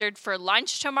for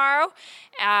lunch tomorrow.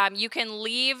 You can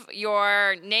leave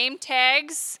your name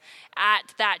tags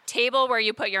at that table where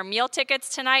you put your meal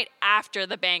tickets tonight after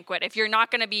the banquet if you're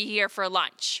not going to be here for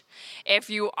lunch. If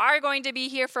you are going to be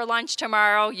here for lunch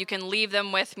tomorrow, you can leave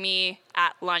them with me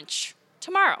at lunch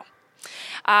tomorrow.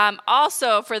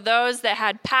 Also, for those that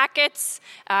had packets,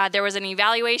 there was an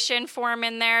evaluation form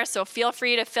in there, so feel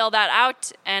free to fill that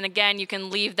out. And again, you can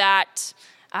leave that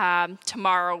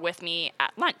tomorrow with me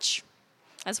at lunch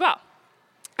as well.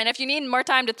 And if you need more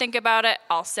time to think about it,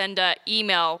 I'll send an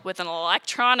email with an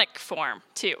electronic form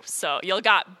too. So you'll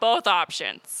got both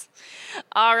options.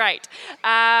 All right.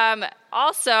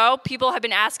 Also, people have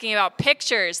been asking about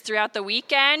pictures throughout the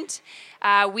weekend.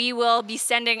 We will be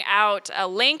sending out a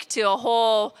link to a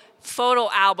whole photo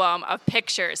album of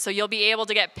pictures. So you'll be able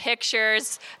to get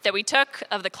pictures that we took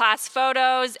of the class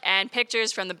photos and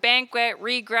pictures from the banquet,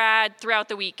 Grad throughout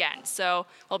the weekend. So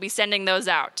we'll be sending those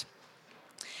out.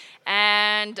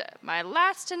 And my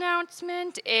last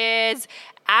announcement is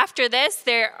after this,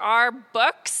 there are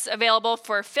books available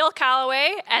for Phil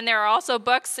Calloway, and there are also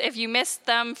books, if you missed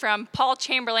them, from Paul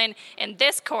Chamberlain in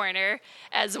this corner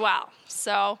as well.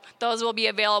 So those will be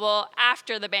available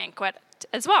after the banquet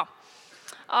as well.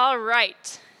 All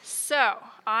right, so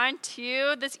on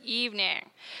to this evening.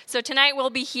 So tonight we'll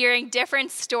be hearing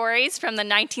different stories from the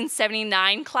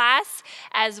 1979 class.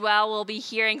 As well, we'll be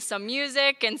hearing some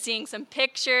music and seeing some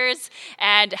pictures.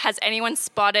 And has anyone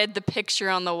spotted the picture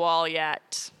on the wall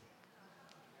yet?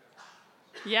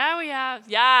 Yeah, we have.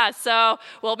 Yeah, so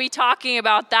we'll be talking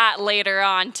about that later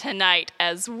on tonight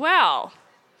as well.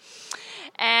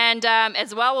 And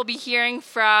as well, we'll be hearing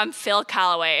from Phil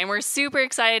Calloway. And we're super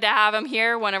excited to have him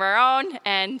here, one of our own,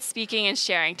 and speaking and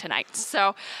sharing tonight.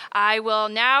 So I will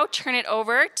now turn it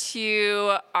over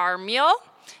to our meal.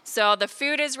 So the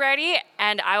food is ready,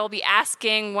 and I will be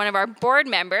asking one of our board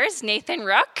members, Nathan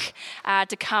Rook,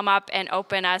 to come up and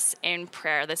open us in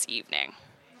prayer this evening.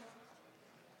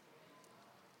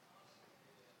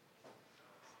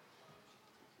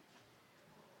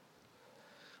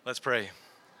 Let's pray.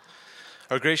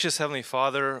 Our gracious Heavenly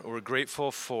Father, we're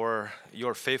grateful for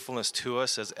your faithfulness to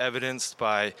us as evidenced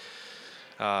by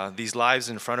these lives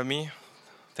in front of me.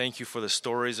 Thank you for the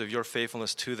stories of your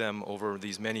faithfulness to them over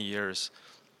these many years.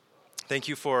 Thank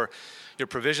you for your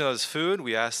provision of this food.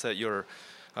 We ask that your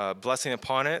blessing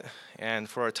upon it. And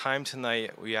for our time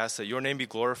tonight, we ask that your name be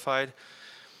glorified.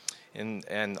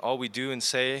 And all we do and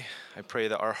say, I pray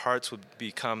that our hearts would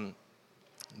become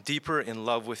deeper in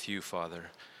love with you, Father.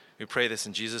 We pray this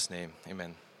in Jesus' name.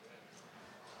 Amen.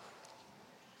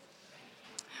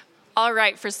 All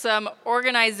right, for some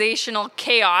organizational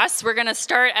chaos, we're going to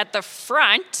start at the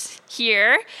front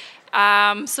here.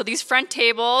 So these front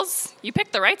tables, you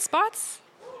picked the right spots?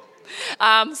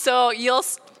 So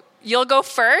you'll go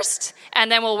first,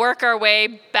 and then we'll work our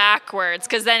way backwards,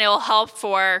 because then it'll help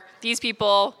for these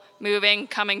people moving,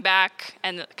 coming back,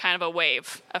 and kind of a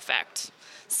wave effect.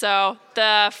 So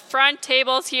the front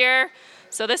tables here.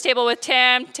 So this table with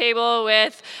Tim, table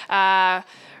with Raja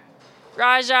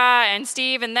and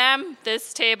Steve and them,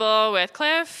 this table with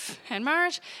Cliff and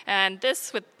Marge, and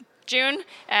this with June,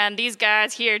 and these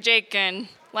guys here, Jake and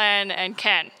Len and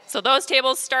Ken. So those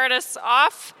tables start us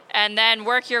off, and then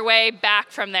work your way back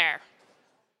from there.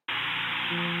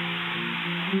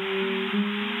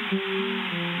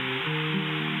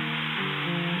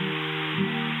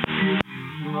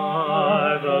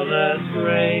 Marvelous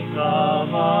grace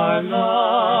of our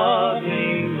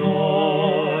loving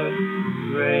Lord,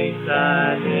 grace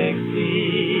that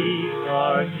exceeds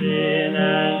our sin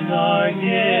and our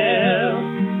guilt,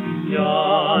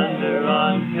 yonder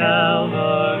on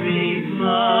Calvary's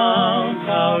mount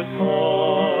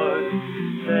outpoured,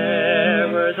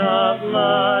 there where the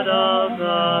blood of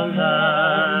the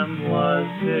Lamb was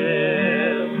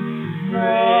spilled.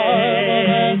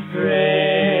 Grace, grace.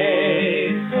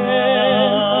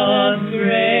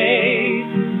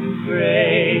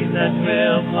 That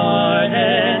will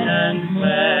pardon and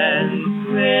cleanse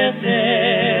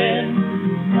within.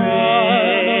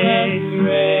 Grace,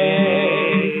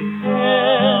 grace,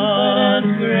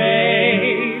 God's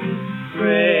grace,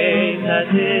 grace that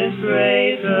is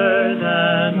greater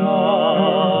than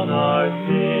all our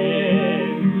sin.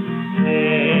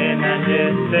 Sin and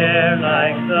despair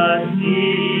like the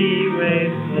sea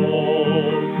waves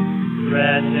cold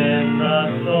threaten the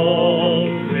soul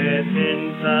with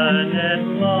infinite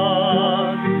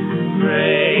loss.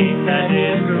 Grace that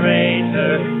is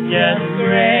greater, yet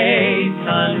grace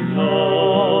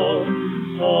untold,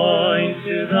 point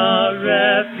to the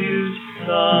refuge,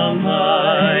 the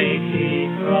mighty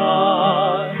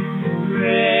cross.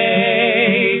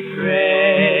 Grace,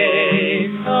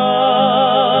 grace,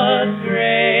 God.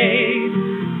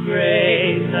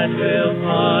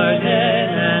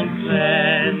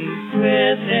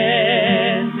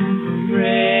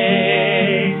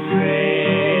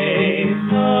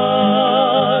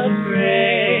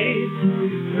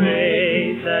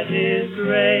 is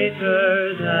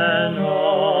greater than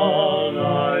all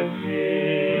our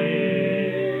sin.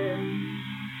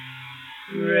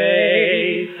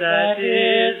 Grace that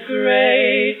is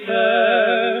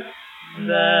greater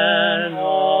than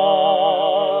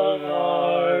all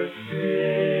our sin.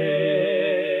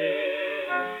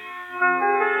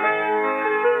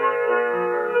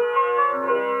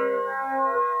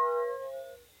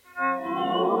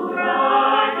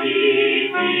 Ora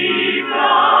di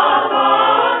viva,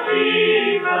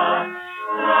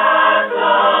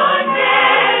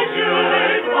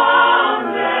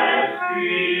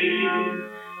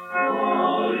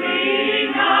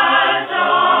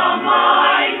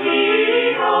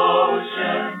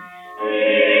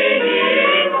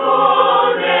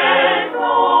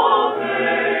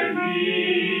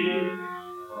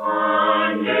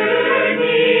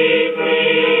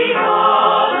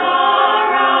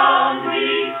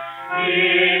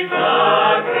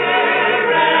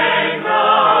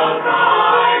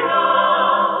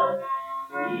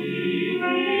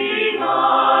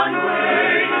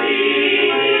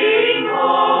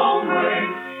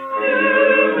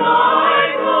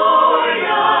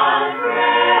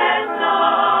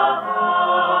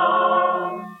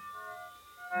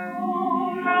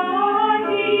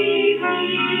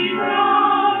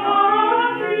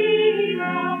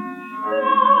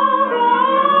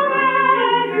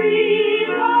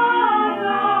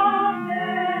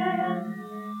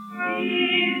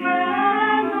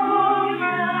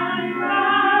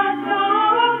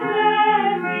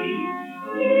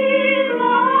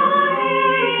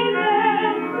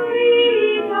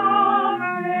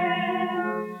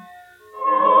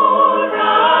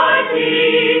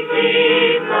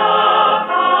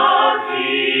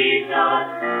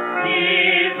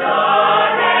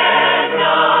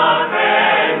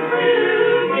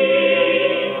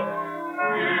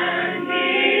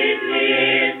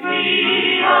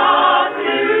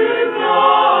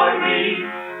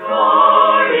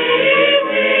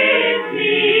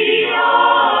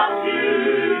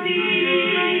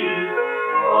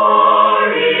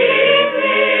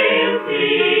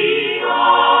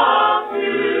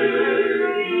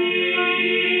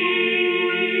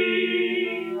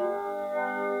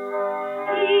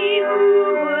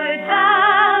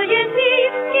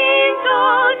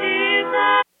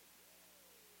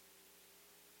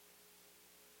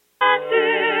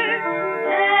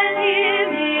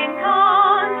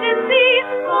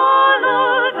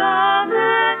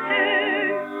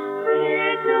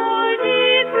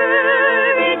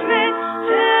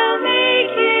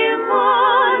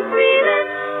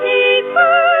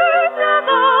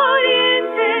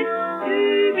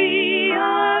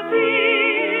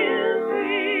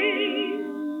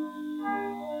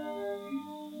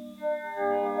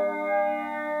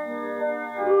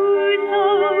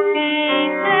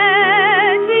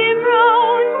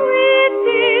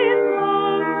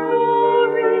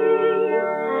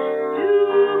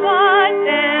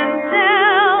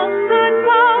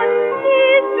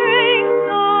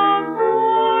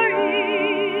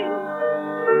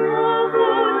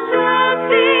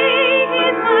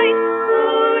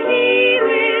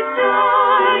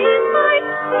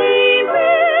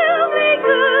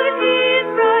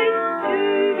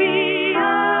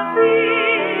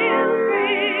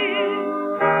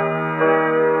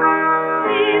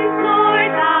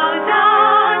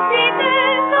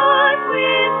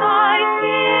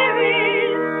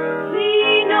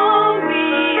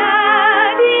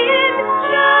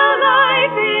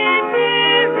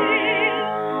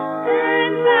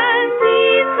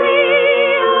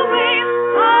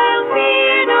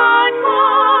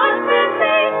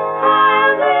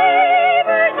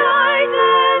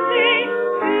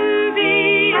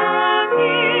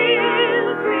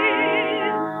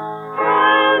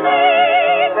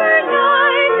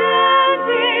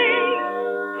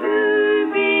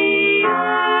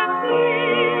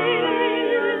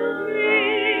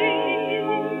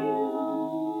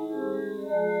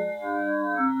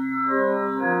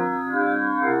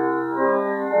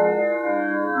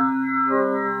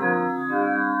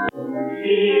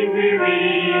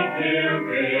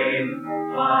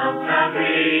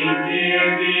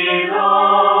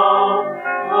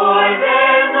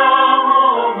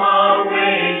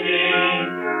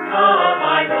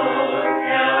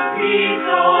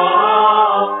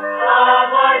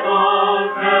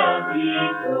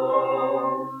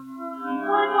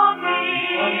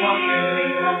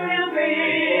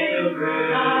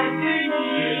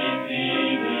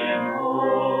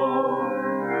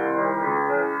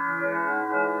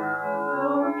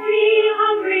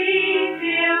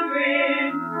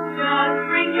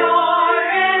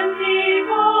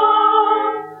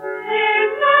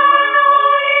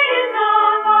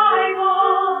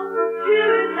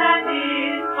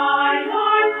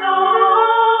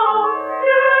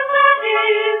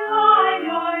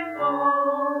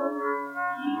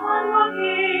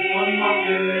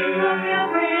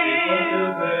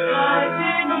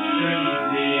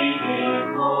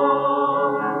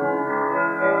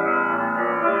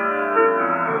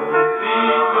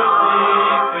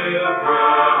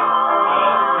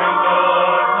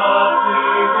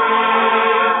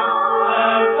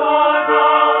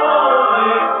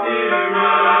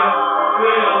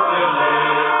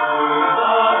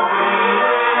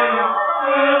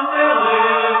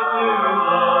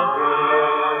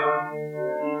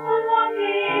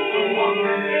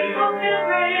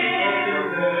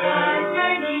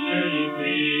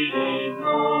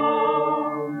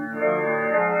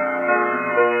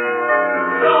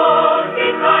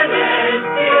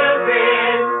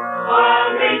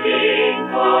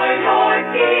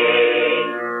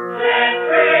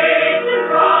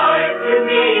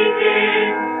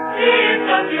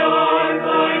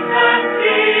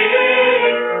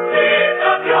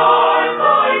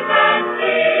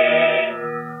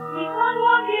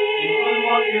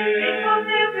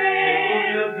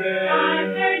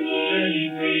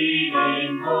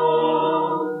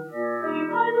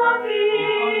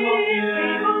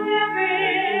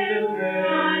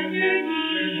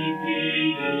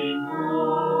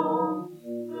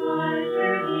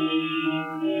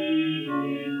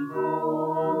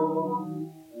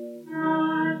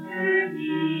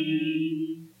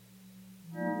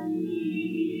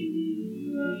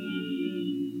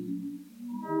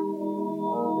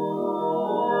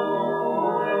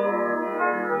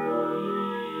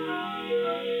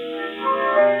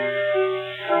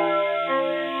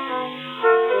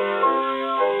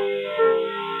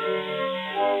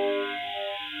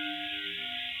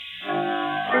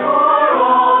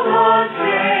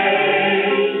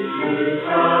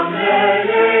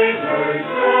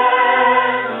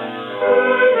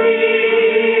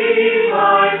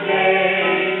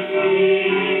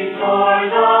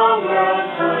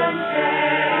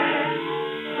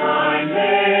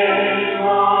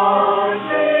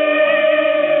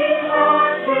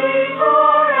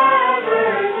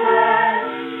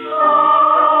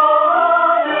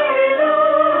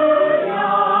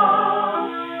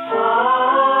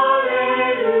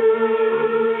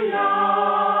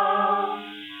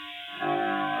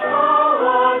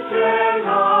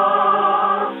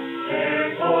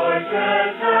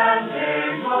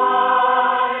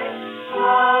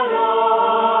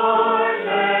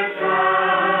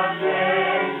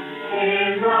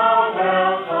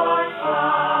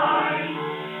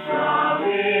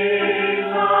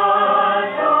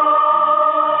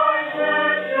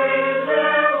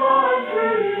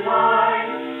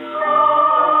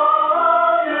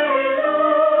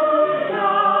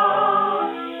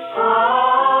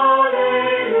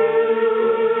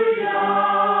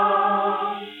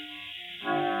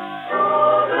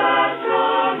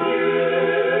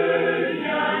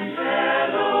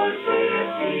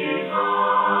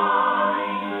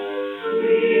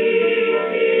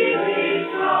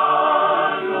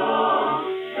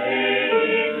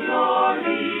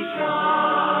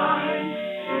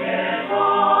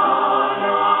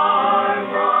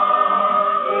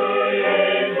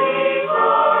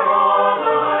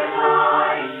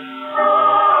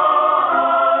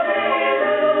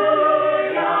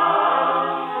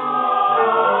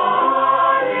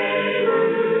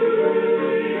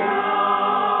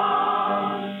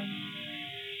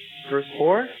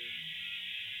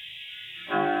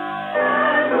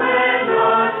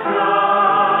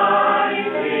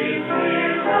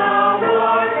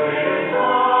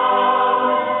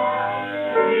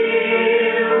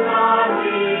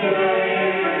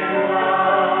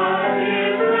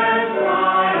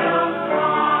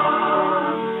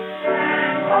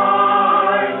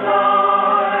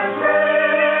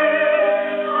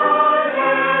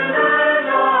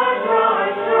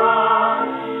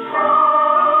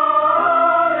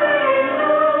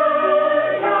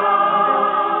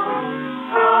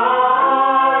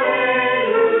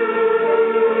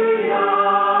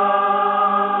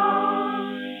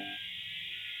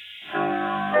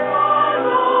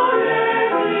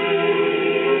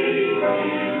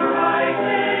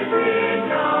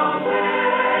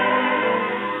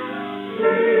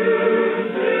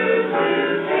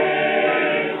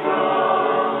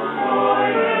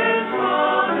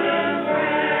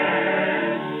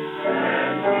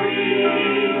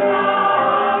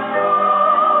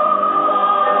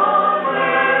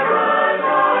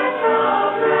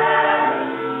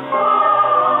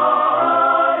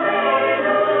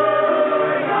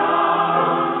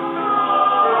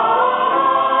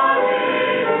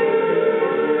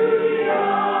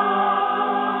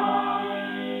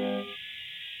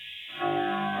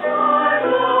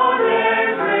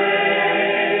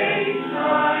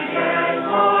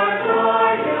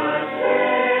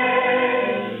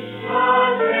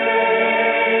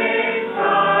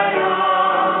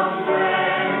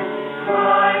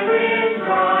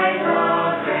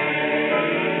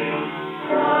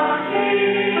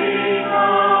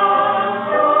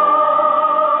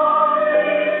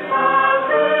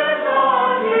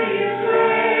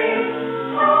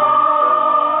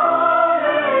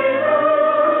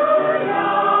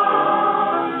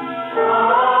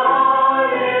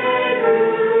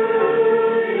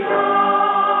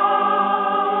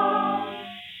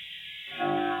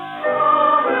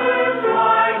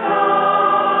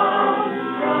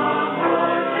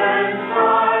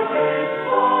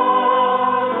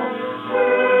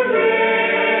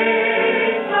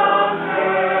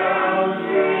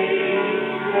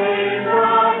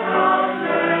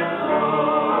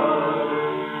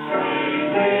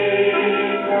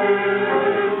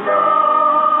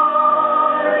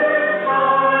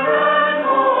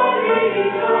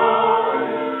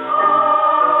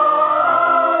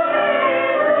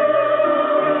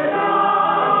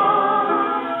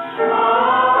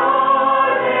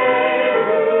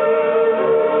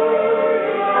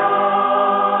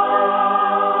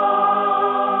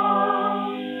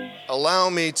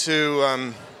 allow me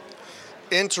to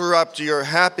interrupt your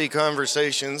happy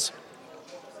conversations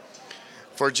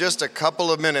for just a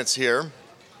couple of minutes here.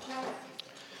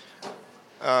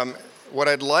 What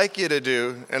I'd like you to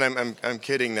do, and I'm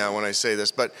kidding now when I say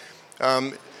this, but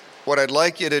what I'd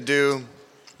like you to do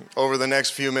over the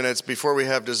next few minutes before we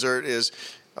have dessert is,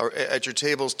 at your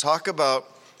tables, talk about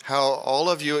how all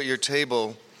of you at your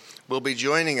table will be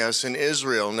joining us in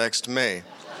Israel next May.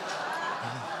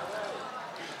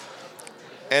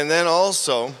 And then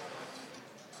also,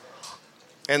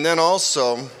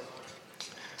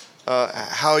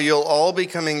 how you'll all be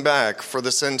coming back for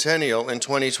the centennial in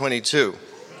 2022.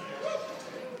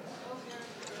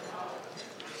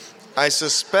 I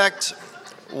suspect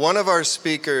one of our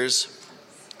speakers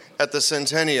at the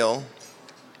centennial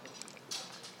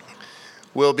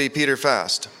will be Peter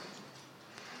Fast.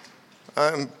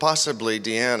 Possibly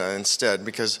Deanna instead,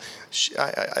 because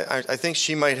I think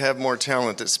she might have more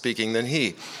talent at speaking than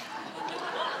he.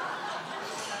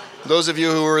 Those of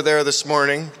you who were there this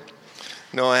morning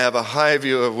know I have a high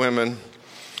view of women,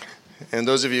 and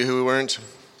those of you who weren't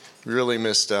really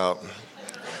missed out.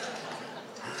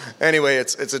 Anyway,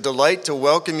 it's a delight to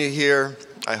welcome you here.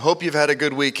 I hope you've had a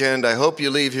good weekend. I hope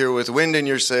you leave here with wind in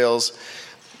your sails,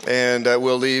 and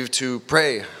we'll leave to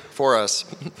pray for us.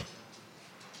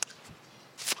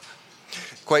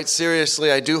 Quite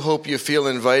seriously, I do hope you feel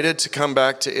invited to come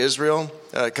back to Israel.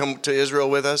 Come to Israel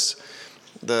with us.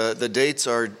 The dates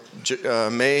are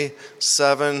May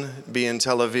 7, be in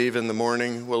Tel Aviv in the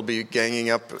morning. We'll be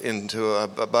ganging up into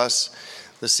a bus.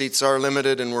 The seats are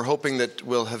limited, and we're hoping that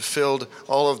we'll have filled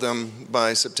all of them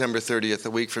by September 30th, a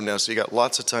week from now. So you got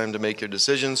lots of time to make your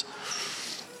decisions.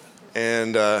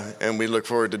 And we look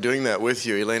forward to doing that with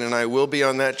you. Elaine and I will be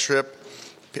on that trip.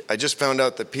 I just found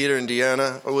out that Peter and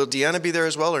Deanna, will Deanna be there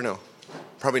as well or no?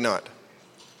 Probably not.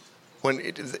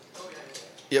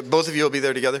 Yeah, both of you will be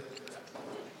there together?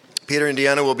 Peter and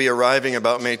Deanna will be arriving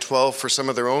about May 12th for some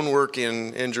of their own work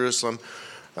in Jerusalem,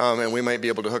 and we might be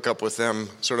able to hook up with them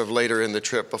sort of later in the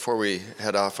trip before we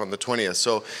head off on the 20th.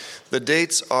 So the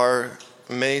dates are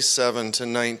May 7 to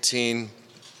 19,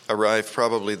 arrive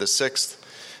probably the 6th,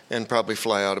 and probably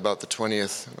fly out about the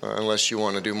 20th, unless you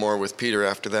want to do more with Peter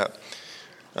after that.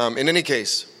 In any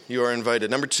case, you are invited.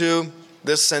 Number 2,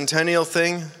 this centennial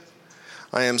thing,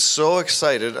 I am so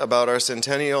excited about our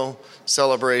centennial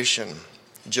celebration.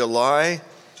 July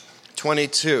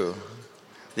 22.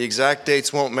 The exact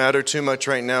dates won't matter too much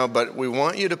right now, but we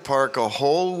want you to park a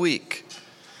whole week.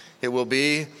 It will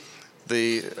be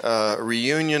the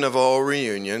reunion of all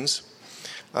reunions.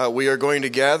 We are going to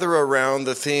gather around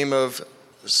the theme of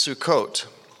Sukkot.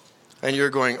 And you're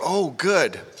going, oh,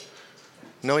 good.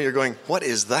 No, you're going, what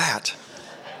is that?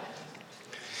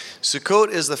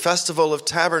 Sukkot is the Festival of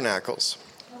Tabernacles.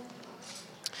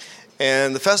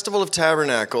 And the Festival of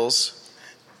Tabernacles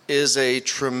is a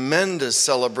tremendous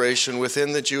celebration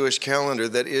within the Jewish calendar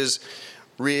that is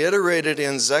reiterated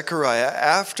in Zechariah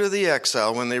after the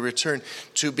exile when they return,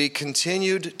 to be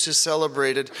continued to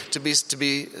celebrated, to be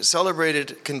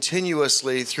celebrated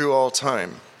continuously through all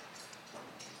time.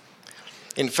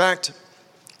 In fact,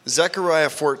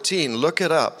 Zechariah 14, look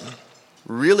it up.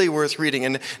 Really worth reading.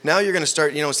 And now you're going to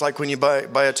start, it's like when you buy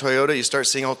a Toyota, you start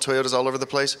seeing all Toyotas all over the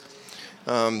place.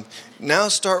 Now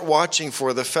start watching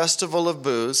for the Festival of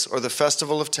Booths or the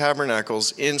Festival of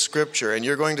Tabernacles in Scripture, and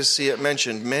you're going to see it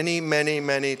mentioned many, many,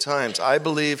 many times. I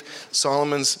believe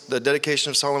the dedication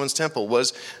of Solomon's temple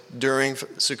was during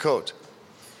Sukkot.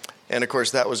 And of course,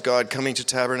 that was God coming to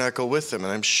tabernacle with them,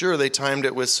 and I'm sure they timed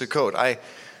it with Sukkot. I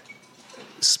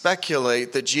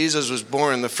speculate that Jesus was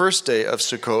born the first day of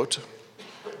Sukkot,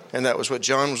 and that was what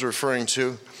John was referring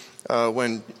to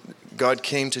when God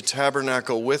came to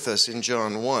tabernacle with us in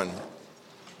John 1.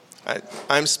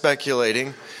 I'm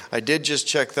speculating. I did just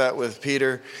check that with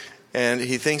Peter, and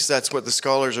he thinks that's what the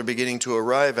scholars are beginning to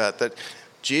arrive at, that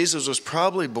Jesus was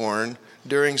probably born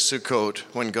during Sukkot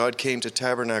when God came to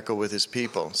tabernacle with his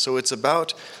people. So it's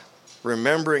about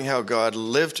remembering how God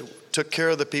took care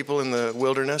of the people in the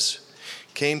wilderness,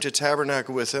 came to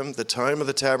tabernacle with them, the time of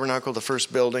the tabernacle, the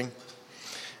first building,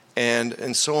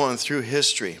 and so on through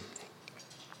history.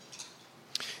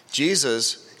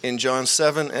 Jesus, in John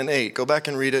 7 and 8, go back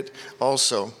and read it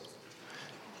also,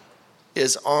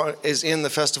 is in the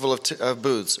Festival of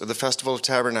Booths, or the Festival of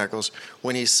Tabernacles,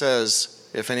 when he says,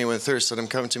 if anyone thirsts, let him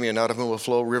come to me, and out of him will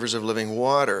flow rivers of living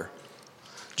water.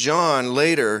 John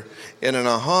later, in an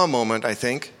aha moment, I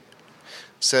think,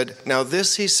 said, now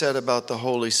this he said about the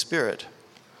Holy Spirit.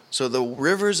 So the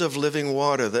rivers of living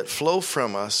water that flow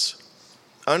from us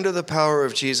under the power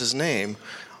of Jesus' name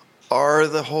are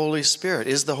the Holy Spirit,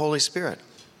 is the Holy Spirit.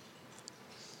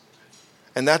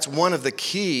 And that's one of the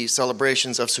key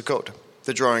celebrations of Sukkot,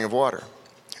 the drawing of water.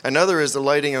 Another is the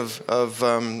lighting of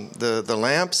the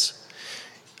lamps.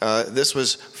 This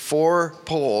was 4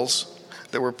 poles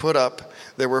that were put up.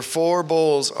 There were 4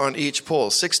 bowls on each pole,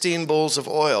 16 bowls of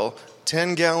oil,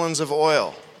 10 gallons of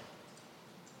oil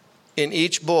in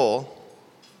each bowl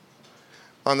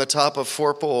on the top of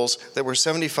 4 poles that were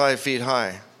 75 feet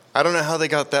high. I don't know how they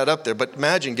got that up there, but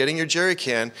imagine getting your jerry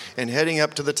can and heading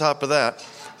up to the top of that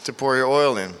to pour your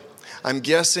oil in. I'm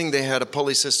guessing they had a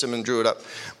pulley system and drew it up.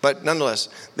 But nonetheless,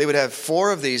 they would have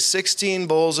 4 of these 16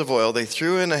 bowls of oil. They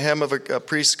threw in a hem of a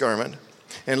priest's garment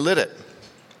and lit it.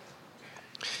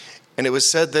 And it was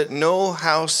said that no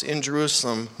house in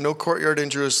Jerusalem, no courtyard in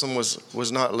Jerusalem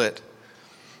was not lit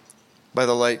by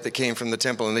the light that came from the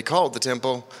temple. And they called the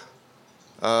temple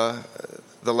the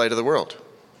light of the world.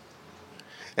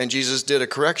 And Jesus did a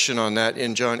correction on that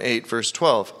in John 8, verse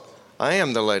 12. I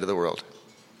am the light of the world.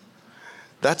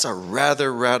 That's a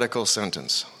rather radical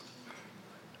sentence.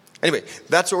 Anyway,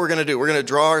 that's what we're going to do. We're going to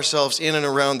draw ourselves in and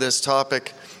around this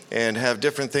topic and have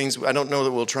different things. I don't know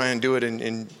that we'll try and do it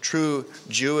in true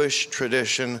Jewish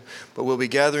tradition, but we'll be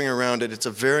gathering around it. It's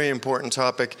a very important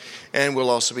topic, and we'll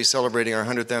also be celebrating our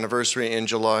 100th anniversary in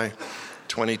July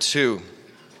 22.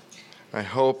 I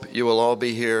hope you will all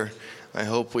be here. I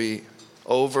hope we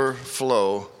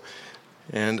overflow.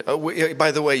 And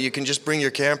by the way, you can just bring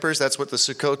your campers. That's what the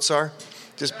Sukkots are.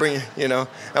 Just bring,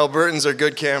 Albertans are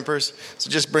good campers. So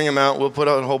just bring them out. We'll put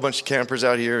out a whole bunch of campers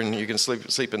out here, and you can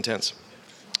sleep in tents.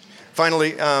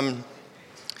 Finally,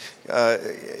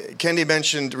 Kendi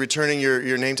mentioned returning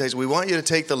your name tags. We want you to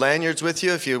take the lanyards with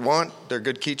you if you want. They're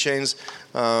good keychains,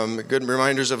 good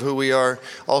reminders of who we are.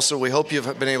 Also, we hope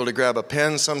you've been able to grab a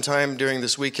pen sometime during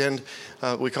this weekend.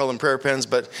 We call them prayer pens,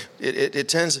 but it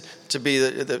tends to be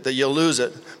that you'll lose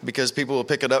it because people will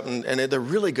pick it up, and they're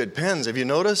really good pens. Have you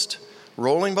noticed?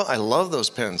 Rolling ball? I love those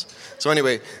pens. So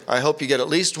anyway, I hope you get at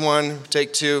least one,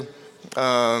 take 2.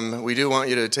 We do want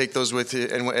you to take those with you,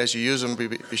 and as you use them,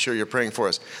 be sure you're praying for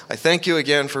us. I thank you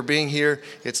again for being here.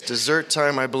 It's dessert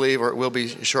time, I believe, or it will be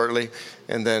shortly,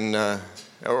 and then,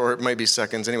 or it might be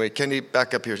seconds. Anyway, Kendi,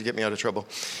 back up here to get me out of trouble.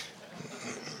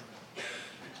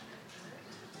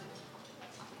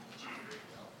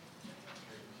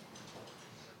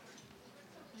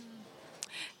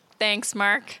 Thanks,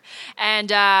 Mark.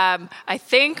 And I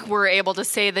think we're able to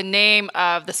say the name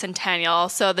of the centennial.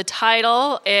 So the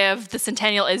title of the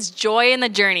centennial is Joy in the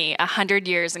Journey, 100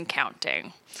 Years and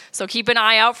Counting. So keep an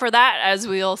eye out for that as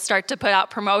we'll start to put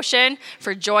out promotion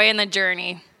for Joy in the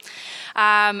Journey.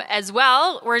 As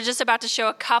well, we're just about to show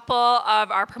a couple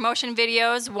of our promotion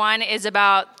videos. One is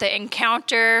about the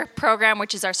Encounter program,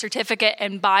 which is our certificate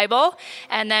in Bible.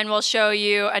 And then we'll show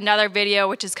you another video,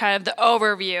 which is kind of the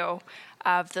overview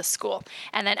of the school.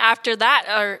 And then after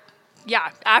that,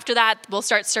 we'll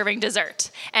start serving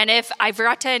dessert. And if I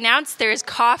forgot to announce, there's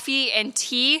coffee and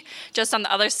tea just on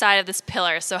the other side of this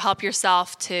pillar. So help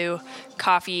yourself to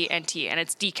coffee and tea, and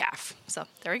it's decaf. So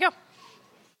there we go.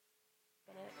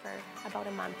 For about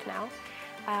a month now.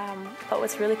 But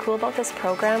what's really cool about this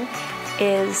program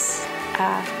is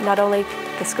not only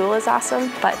the school is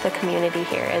awesome, but the community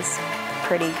here is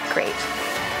pretty great.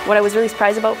 What I was really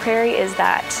surprised about Prairie is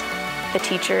that the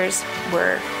teachers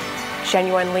were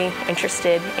genuinely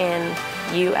interested in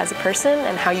you as a person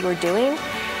and how you were doing,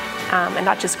 and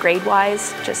not just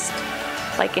grade-wise, just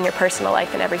like in your personal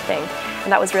life and everything.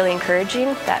 And that was really encouraging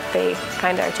that they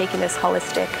kind of are taking this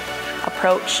holistic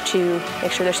approach to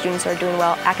make sure their students are doing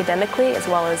well academically as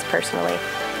well as personally.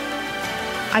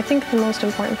 I think the most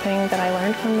important thing that I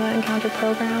learned from the Encounter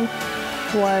program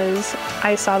was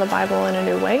I saw the Bible in a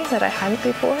new way that I hadn't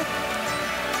before.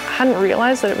 I hadn't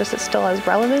realized that it was still as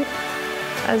relevant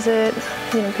as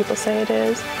people say it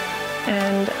is.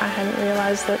 And I hadn't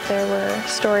realized that there were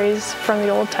stories from the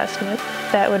Old Testament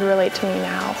that would relate to me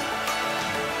now.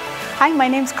 Hi, my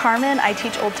name's Carmen. I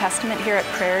teach Old Testament here at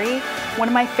Prairie. One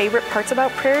of my favorite parts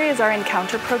about Prairie is our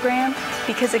Encounter program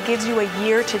because it gives you a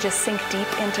year to just sink deep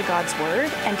into God's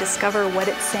Word and discover what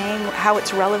it's saying, how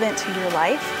it's relevant to your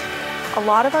life. A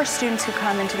lot of our students who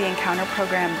come into the Encounter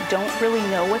program don't really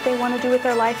know what they want to do with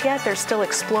their life yet. They're still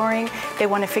exploring. They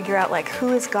want to figure out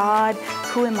who is God,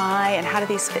 who am I, and how do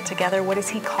these fit together? What is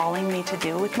He calling me to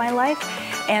do with my life?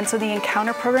 And so the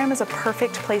Encounter program is a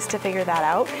perfect place to figure that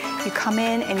out. You come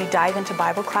in and you dive into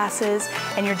Bible classes,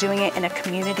 and you're doing it in a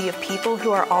community of people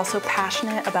who are also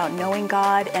passionate about knowing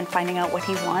God and finding out what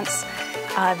He wants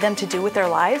them to do with their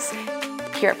lives.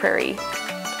 Here at Prairie,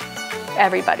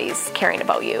 everybody's caring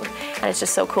about you. And it's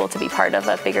just so cool to be part of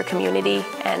a bigger community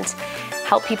and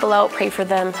help people out, pray for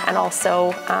them, and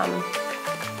also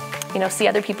see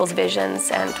other people's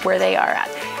visions and where they are at.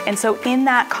 And so in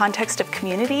that context of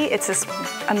community, it's this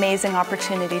amazing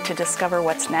opportunity to discover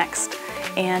what's next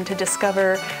and to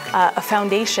discover a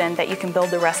foundation that you can build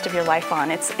the rest of your life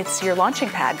on. It's your launching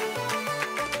pad.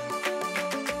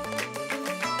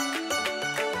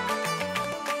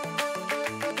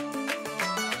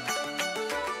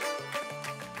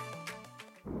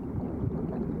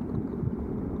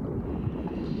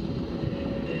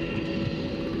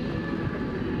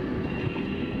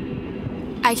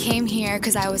 I came here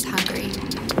because I was hungry,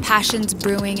 passions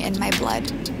brewing in my blood,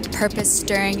 purpose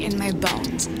stirring in my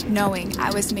bones, knowing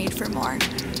I was made for more.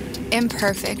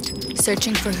 Imperfect,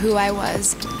 searching for who I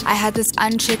was, I had this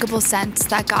unshakable sense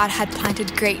that God had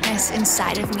planted greatness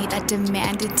inside of me that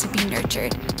demanded to be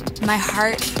nurtured. My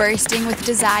heart bursting with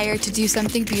desire to do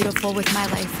something beautiful with my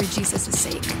life for Jesus'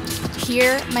 sake.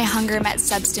 Here, my hunger met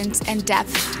substance and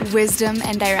depth, wisdom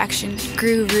and direction,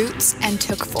 grew roots and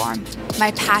took form.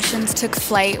 My passions took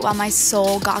flight while my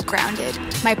soul got grounded.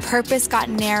 My purpose got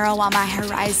narrow while my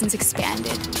horizons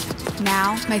expanded.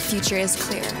 Now, my future is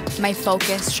clear, my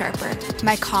focus sharper,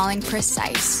 my calling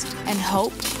precise, and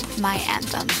hope my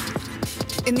anthem.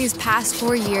 In these past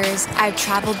 4 years, I've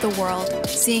traveled the world,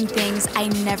 seeing things I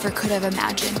never could have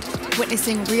imagined,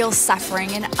 witnessing real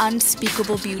suffering and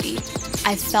unspeakable beauty.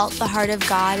 I've felt the heart of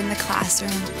God in the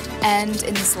classroom and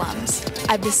in the slums.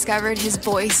 I've discovered His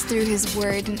voice through His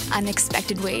word in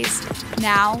unexpected ways.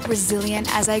 Now,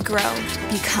 resilient as I grow,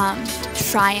 become,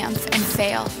 triumph, and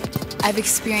fail, I've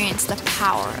experienced the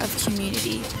power of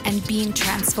community and being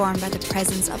transformed by the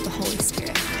presence of the Holy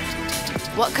Spirit.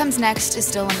 What comes next is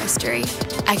still a mystery.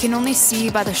 I can only see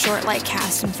by the short light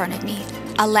cast in front of me,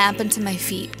 a lamp unto my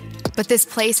feet. But this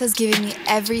place has given me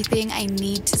everything I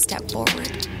need to step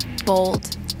forward,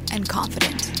 bold and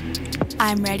confident.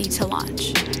 I'm ready to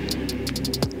launch.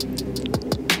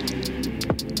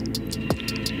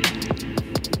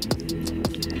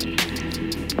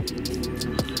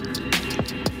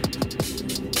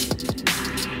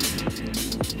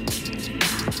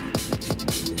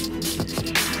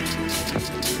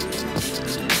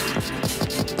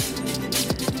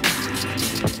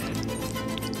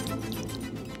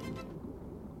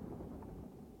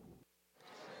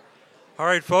 All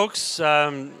right, folks,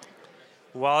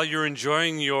 while you're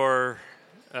enjoying your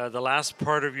the last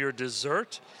part of your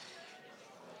dessert,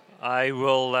 I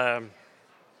will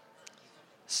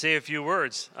say a few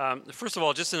words. First of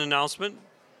all, just an announcement.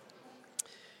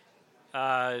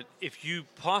 If you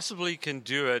possibly can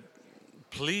do it,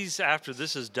 please, after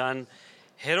this is done,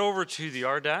 head over to the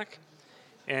RDAC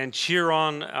and cheer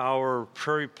on our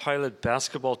Prairie Pilot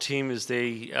basketball team as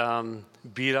they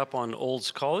beat up on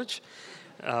Olds College.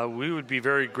 We would be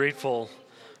very grateful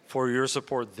for your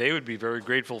support. They would be very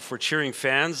grateful for cheering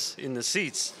fans in the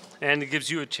seats. And it gives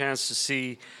you a chance to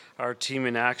see our team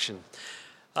in action.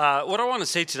 What I want to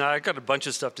say tonight, I've got a bunch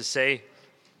of stuff to say.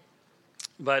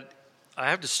 But I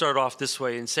have to start off this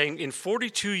way in saying in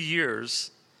 42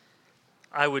 years,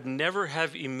 I would never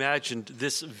have imagined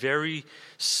this very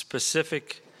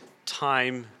specific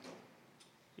time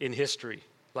in history.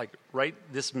 Like right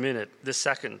this minute, this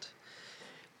second.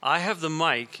 I have the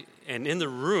mic, and in the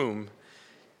room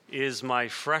is my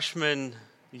freshman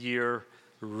year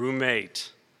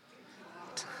roommate.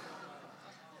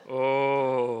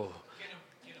 Oh,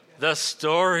 the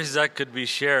stories that could be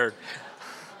shared.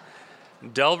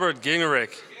 Delbert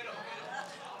Gingerich.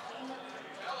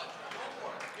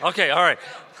 Okay, all right.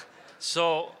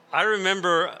 So I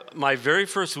remember my very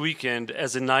first weekend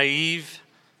as a naive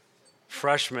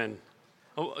freshman.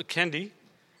 Oh, Kendi,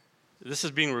 this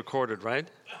is being recorded, right?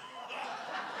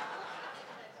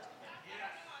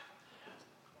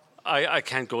 I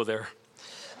can't go there.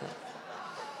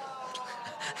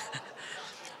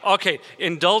 Okay,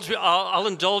 I'll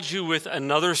indulge you with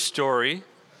another story,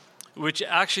 which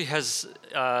actually has,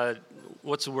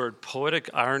 what's the word, poetic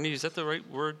irony, is that the right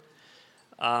word?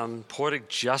 Poetic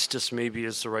justice maybe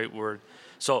is the right word.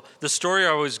 So the story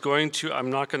I was going to, I'm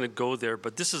not going to go there,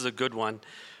 but this is a good one.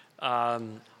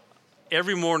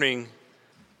 Every morning,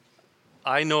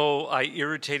 I know I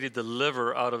irritated the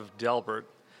liver out of Delbert.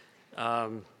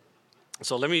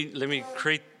 So let me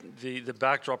create the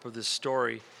backdrop of this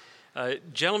story.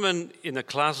 Gentlemen in the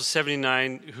class of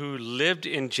 79 who lived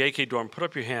in JK dorm, put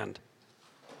up your hand.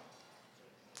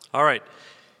 All right.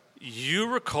 You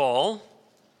recall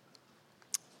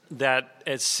that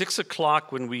at 6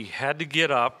 o'clock when we had to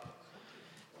get up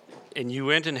and you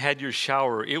went and had your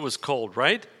shower, it was cold,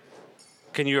 right?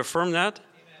 Can you affirm that?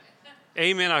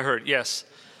 Amen, I heard, yes.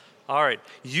 All right.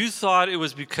 You thought it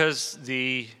was because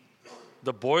the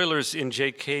boilers in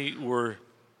JK were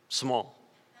small.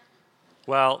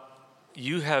 Well,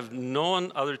 you have no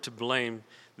one other to blame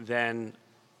than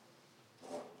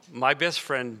my best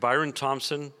friend, Byron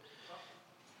Thompson,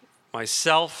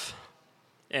 myself,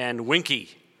 and Winky,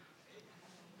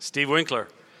 Steve Winkler.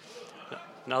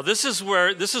 Now, this is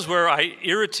where I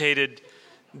irritated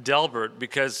Delbert,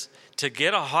 because to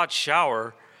get a hot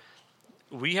shower,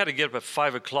 we had to get up at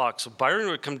 5 o'clock. So Byron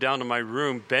would come down to my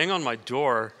room, bang on my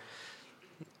door,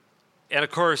 and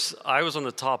of course, I was on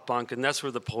the top bunk, and that's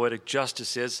where the poetic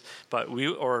justice is,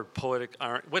 or poetic,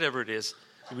 whatever it is,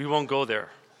 we won't go there.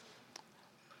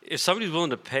 If somebody's willing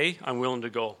to pay, I'm willing to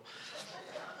go.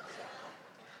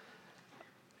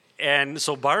 And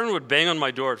so Byron would bang on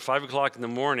my door at 5 o'clock in the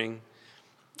morning,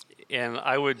 and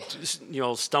I would,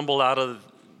 stumble out of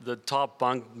the top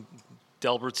bunk.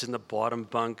 Delbert's in the bottom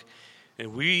bunk,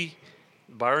 and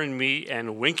Byron, me,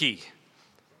 and Winky,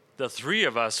 the three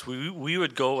of us, we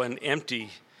would go and empty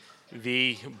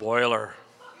the boiler.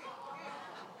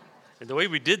 And the way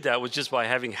we did that was just by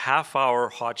having half-hour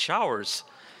hot showers.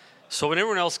 So when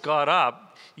everyone else got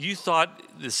up, you thought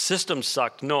the system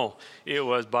sucked. No, it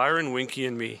was Byron, Winky,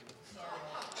 and me.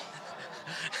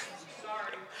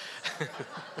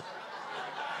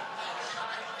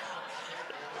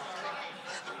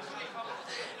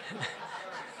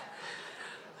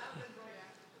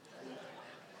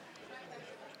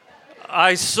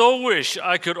 I so wish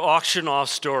I could auction off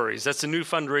stories. That's a new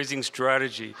fundraising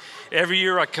strategy. Every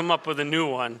year I come up with a new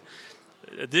one.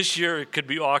 This year it could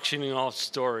be auctioning off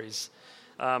stories,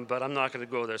 but I'm not going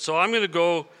to go there. So I'm going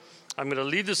to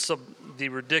leave the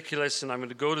ridiculous, and I'm going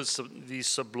to go to the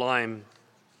sublime.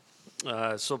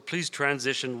 So please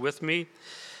transition with me.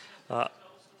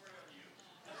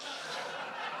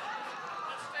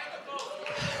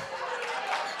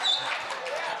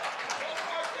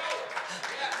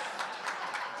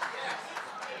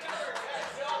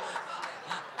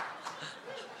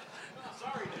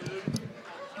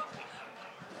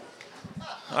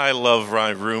 I love my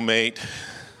roommate.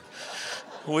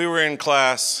 We were in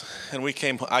class, and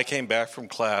I came back from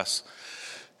class,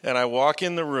 and I walk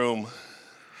in the room,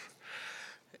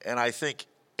 and I think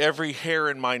every hair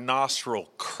in my nostril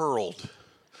curled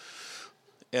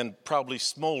and probably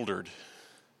smoldered.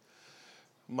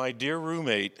 My dear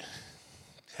roommate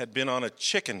had been on a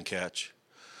chicken catch,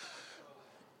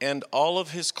 and all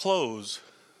of his clothes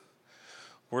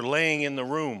were laying in the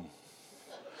room.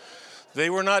 They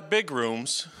were not big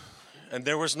rooms, and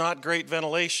there was not great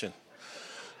ventilation,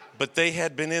 but they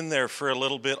had been in there for a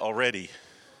little bit already.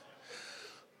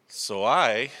 So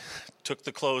I took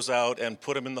the clothes out and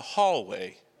put them in the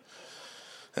hallway.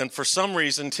 And for some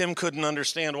reason, Tim couldn't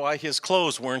understand why his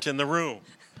clothes weren't in the room.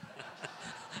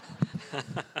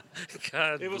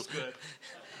 God. It was good.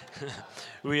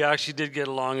 We actually did get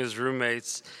along as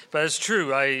roommates. But it's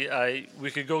true.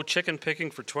 We could go chicken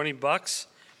picking for $20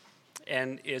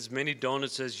 and as many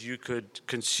donuts as you could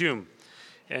consume.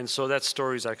 And so that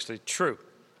story is actually true.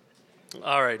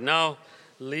 All right, now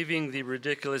leaving the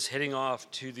ridiculous, heading off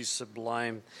to the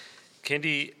sublime.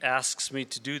 Kendi asks me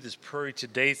to do this Prairie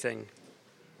Today thing.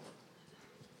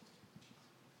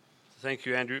 Thank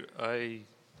you, Andrew. I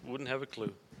wouldn't have a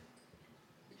clue.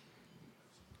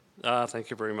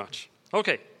 Thank you very much.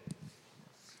 Okay.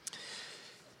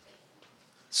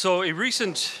 So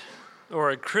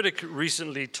a critic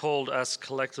recently told us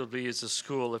collectively as a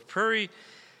school, if Prairie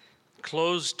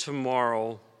closed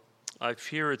tomorrow, I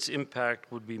fear its impact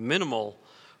would be minimal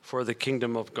for the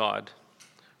kingdom of God.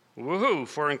 Woohoo,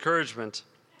 for encouragement.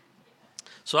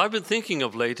 So I've been thinking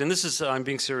of late, and I'm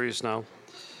being serious now,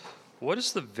 what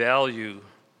value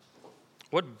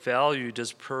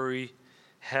does Prairie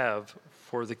have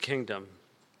for the kingdom?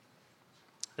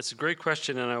 It's a great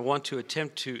question, and I want to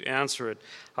attempt to answer it.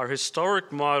 Our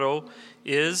historic motto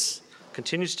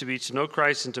continues to be, to know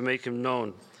Christ and to make him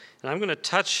known. And I'm going to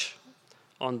touch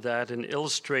on that and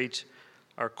illustrate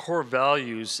our core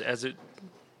values as it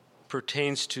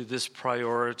pertains to this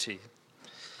priority.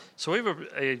 So we have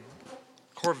a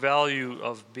core value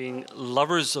of being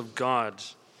lovers of God,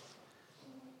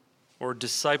 or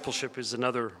discipleship is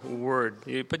another word.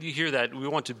 But you hear that. We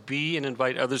want to be and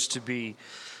invite others to be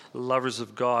lovers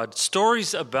of God.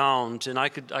 Stories abound, and I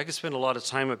could spend a lot of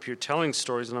time up here telling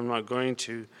stories, and I'm not going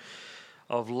to,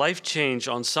 of life change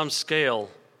on some scale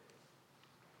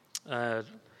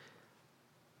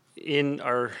in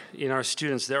our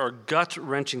students. There are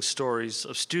gut-wrenching stories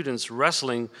of students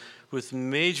wrestling with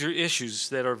major issues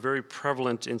that are very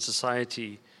prevalent in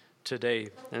society today,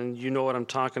 and you know what I'm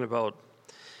talking about.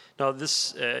 Now, in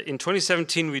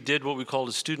 2017, we did what we called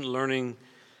a student learning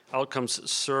outcomes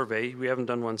survey. We haven't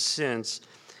done one since.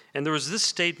 And there was this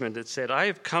statement that said, I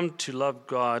have come to love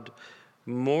God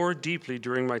more deeply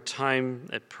during my time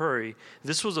at Prairie.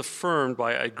 This was affirmed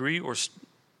by, I agree or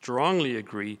strongly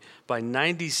agree, by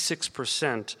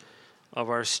 96% of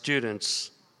our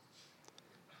students.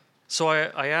 So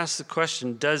I asked the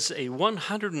question, does a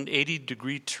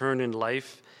 180-degree turn in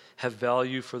life have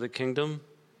value for the kingdom?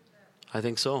 I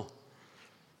think so.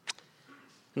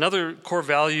 Another core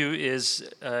value is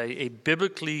a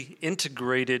biblically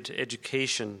integrated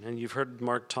education, and you've heard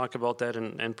Mark talk about that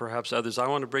and perhaps others. I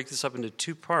want to break this up into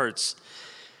two parts.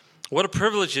 What a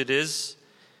privilege it is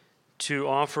to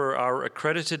offer our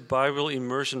accredited Bible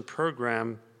immersion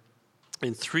program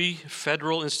in 3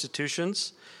 federal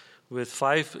institutions with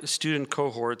 5 student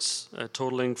cohorts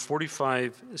totaling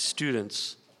 45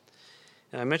 students.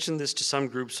 And I mentioned this to some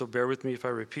groups, so bear with me if I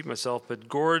repeat myself, but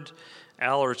Grad,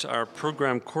 our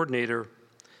program coordinator,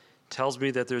 tells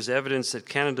me that there's evidence that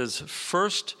Canada's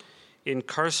first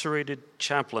incarcerated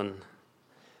chaplain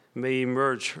may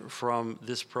emerge from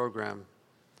this program.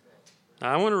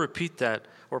 Now, I want to repeat that,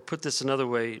 or put this another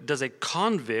way. Does a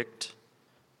convict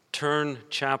turn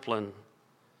chaplain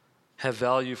have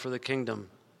value for the kingdom?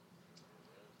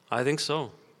 I think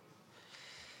so.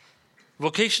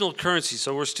 Vocational currency.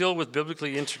 So we're still with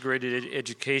biblically integrated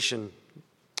education.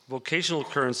 Vocational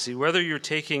currency, whether you're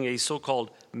taking a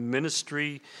so-called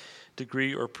ministry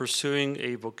degree or pursuing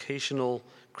a vocational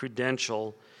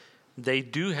credential, they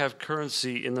do have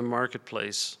currency in the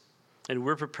marketplace. And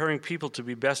we're preparing people to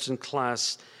be best in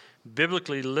class,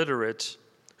 biblically literate,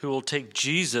 who will take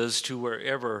Jesus to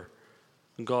wherever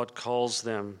God calls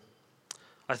them.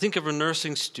 I think of a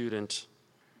nursing student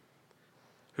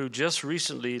who just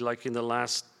recently, like in the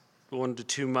last 1 to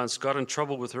 2 months, got in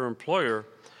trouble with her employer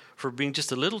for being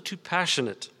just a little too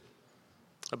passionate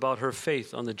about her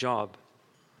faith on the job.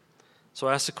 So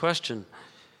I asked the question,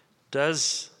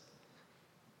 does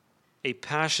a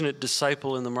passionate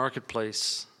disciple in the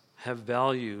marketplace have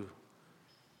value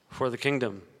for the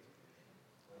kingdom?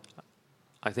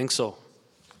 I think so.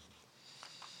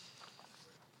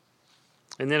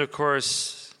 And then, of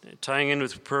course, tying in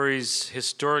with Prairie's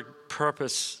historic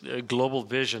purpose, global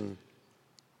vision.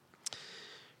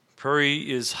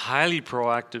 Prairie is highly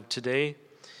proactive today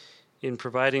in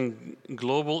providing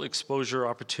global exposure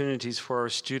opportunities for our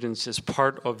students as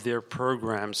part of their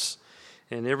programs.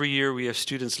 And every year we have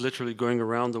students literally going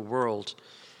around the world.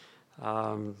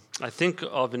 I think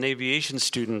of an aviation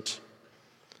student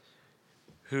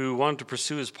who wanted to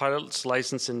pursue his pilot's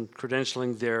license and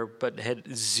credentialing there, but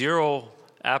had zero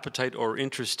appetite or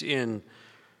interest in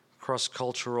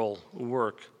cross-cultural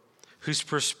work, whose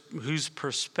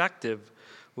perspective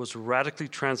was radically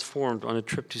transformed on a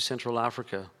trip to Central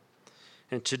Africa.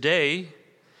 And today,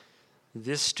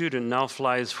 this student now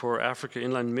flies for Africa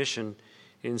Inland Mission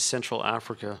in Central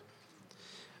Africa.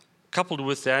 Coupled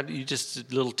with that, just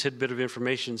a little tidbit of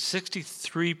information,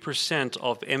 63%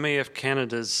 of MAF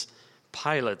Canada's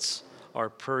pilots are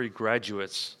Prairie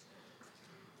graduates.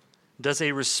 Does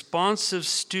a responsive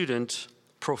student,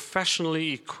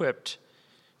 professionally equipped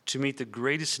to meet the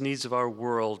greatest needs of our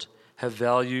world, have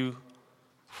value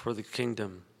for the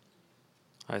kingdom?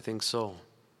 I think so.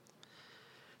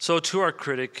 So to our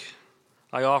critic,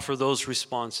 I offer those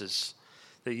responses.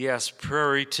 That yes,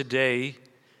 Prairie today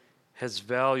has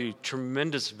value,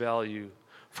 tremendous value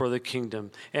for the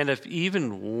kingdom. And if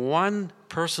even one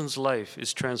person's life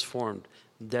is transformed,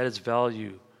 that is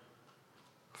value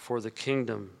for the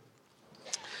kingdom.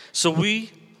 So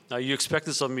you expect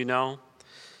this of me now,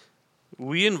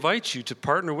 we invite you to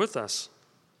partner with us.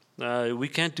 We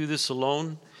can't do this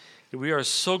alone. We are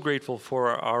so grateful for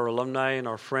our alumni and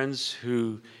our friends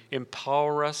who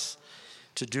empower us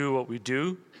to do what we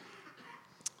do.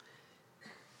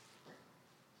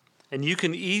 And you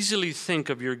can easily think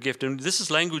of your gift, and this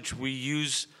is language we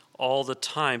use all the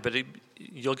time, but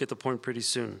you'll get the point pretty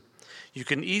soon. You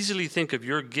can easily think of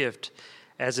your gift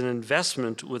as an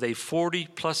investment with a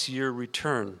 40-plus year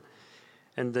return.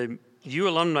 And you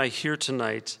alumni here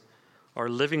tonight are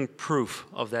living proof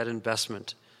of that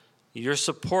investment. Your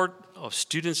support of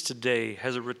students today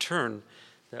has a return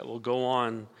that will go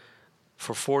on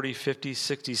for 40, 50,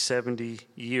 60, 70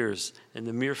 years. And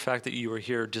the mere fact that you are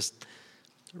here just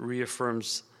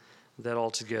reaffirms that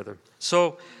altogether.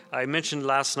 So I mentioned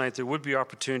last night there would be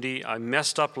opportunity. I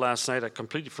messed up last night. I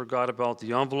completely forgot about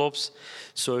the envelopes.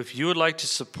 So if you would like to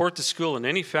support the school in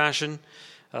any fashion,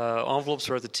 envelopes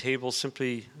are at the table.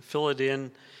 Simply fill it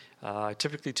in. I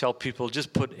typically tell people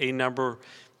just put a number.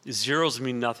 Zeros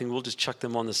mean nothing. We'll just chuck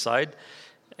them on the side.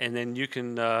 And then you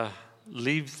can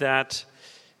leave that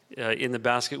in the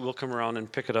basket. We'll come around and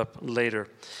pick it up later.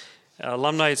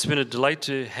 Alumni, it's been a delight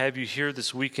to have you here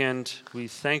this weekend. We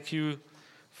thank you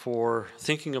for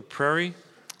thinking of Prairie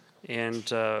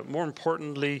And more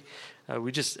importantly,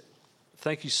 we just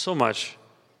thank you so much.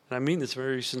 And I mean this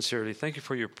very sincerely. Thank you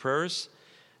for your prayers.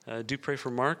 Do pray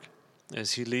for Mark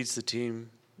as he leads the team.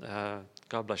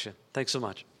 God bless you. Thanks so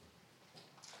much.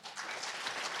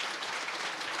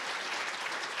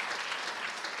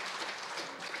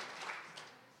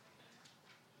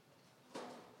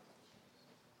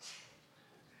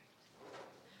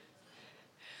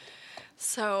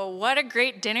 So what a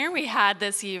great dinner we had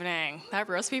this evening. That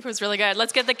roast beef was really good.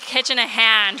 Let's give the kitchen a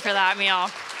hand for that meal.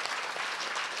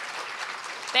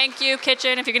 Thank you,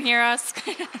 kitchen, if you can hear us.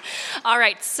 All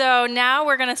right, so now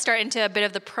we're going to start into a bit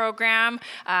of the program.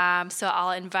 So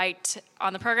I'll invite,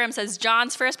 on the program says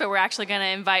John's first, but we're actually going to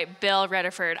invite Bill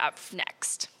Rediford up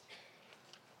next.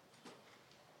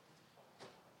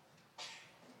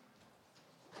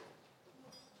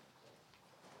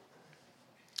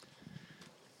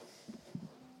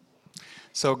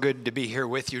 So good to be here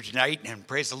with you tonight, and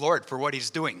praise the Lord for what he's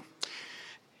doing.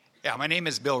 Yeah, my name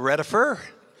is Bill Redifer,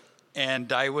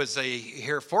 and I was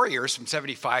here 4 years, from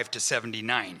 75 to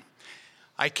 79.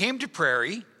 I came to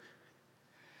Prairie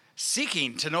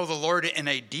seeking to know the Lord in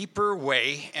a deeper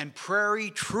way, and Prairie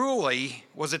truly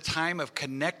was a time of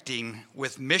connecting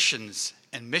with missions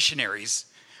and missionaries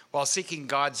while seeking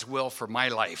God's will for my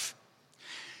life.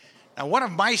 Now, one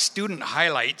of my student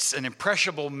highlights and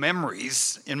impressionable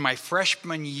memories in my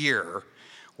freshman year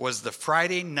was the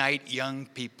Friday night Young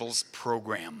People's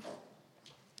Program.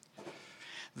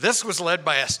 This was led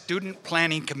by a student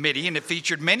planning committee, and it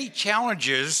featured many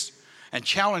challenges and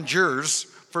challengers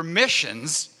for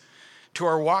missions to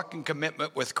our walk and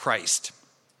commitment with Christ.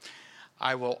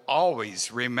 I will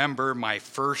always remember my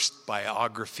first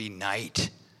biography night.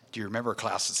 Do you remember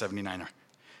class of 79?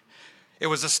 It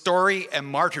was a story and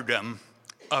martyrdom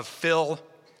of Phil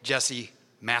Jesse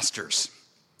Masters,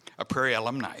 a Prairie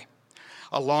alumni,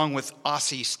 along with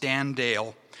Ossie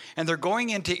Standale. And they're going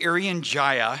into Irian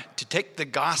Jaya to take the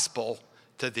gospel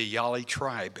to the Yali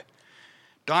tribe.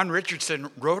 Don Richardson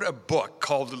wrote a book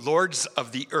called Lords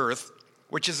of the Earth,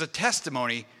 which is a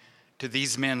testimony to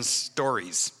these men's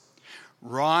stories.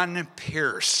 Ron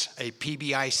Pierce, a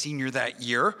PBI senior that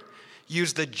year,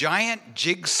 used a giant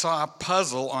jigsaw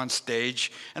puzzle on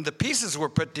stage, and the pieces were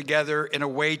put together in a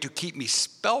way to keep me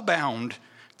spellbound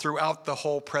throughout the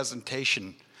whole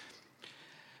presentation.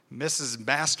 Mrs.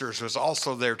 Masters was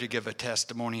also there to give a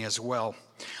testimony as well.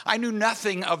 I knew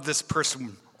nothing of this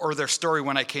person or their story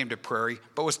when I came to Prairie,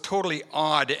 but was totally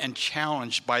awed and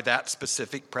challenged by that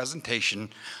specific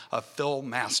presentation of Phil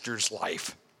Masters'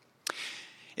 life.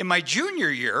 In my junior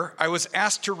year, I was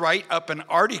asked to write up an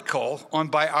article on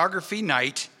biography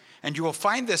night, and you will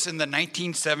find this in the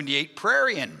 1978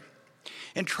 Prairian.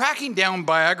 In tracking down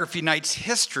biography night's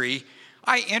history,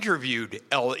 I interviewed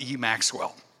L.E.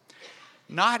 Maxwell.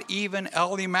 Not even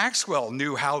L.E. Maxwell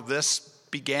knew how this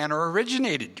began or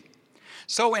originated.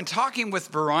 So in talking with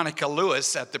Veronica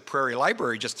Lewis at the Prairie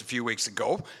Library just a few weeks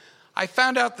ago, I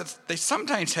found out that they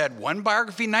sometimes had one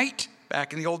biography night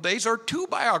back in the old days, or two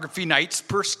biography nights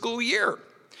per school year.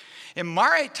 In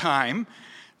my time,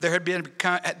 there had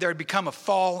become a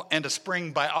fall and a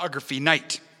spring biography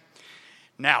night.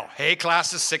 Now, hey,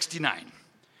 class of 69.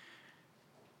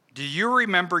 Do you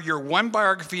remember your one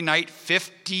biography night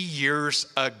 50 years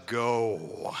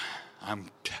ago?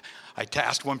 I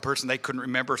tasked one person, they couldn't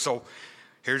remember, so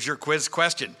here's your quiz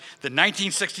question. The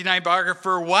 1969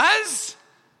 biographer was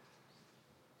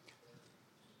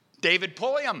David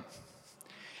Pulliam.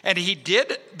 And he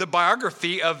did the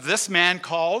biography of this man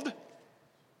called,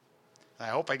 I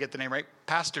hope I get the name right,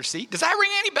 Pastor C. Does that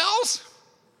ring any bells?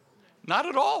 Not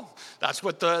at all. That's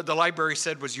what the library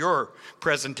said was your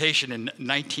presentation in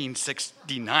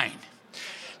 1969.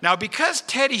 Now, because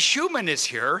Teddy Schumann is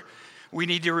here, we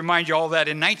need to remind you all that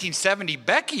in 1970,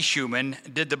 Becky Schumann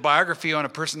did the biography on a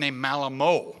person named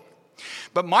Malamo.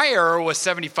 But my era was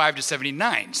 75 to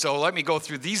 79, so let me go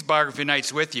through these biography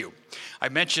nights with you. I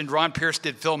mentioned Ron Pierce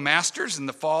did Phil Masters. In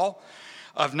the fall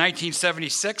of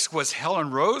 1976 was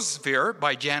Helen Rosevear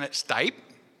by Janet Stipe.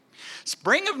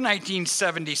 Spring of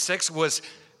 1976 was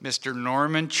Mr.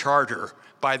 Norman Charter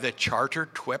by the Charter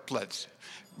Twiplets.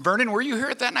 Vernon, were you here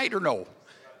at that night or no?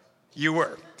 You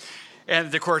were.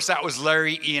 And of course, that was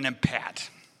Larry, Ian, and Pat.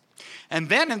 And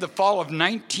then in the fall of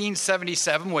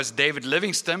 1977 was David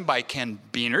Livingston by Ken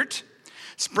Beanert.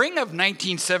 Spring of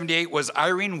 1978 was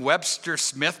Irene Webster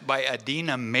Smith by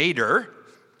Adina Mader.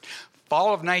 Fall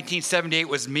of 1978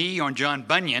 was me on John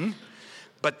Bunyan.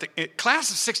 But the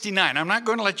class of 69, I'm not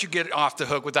going to let you get off the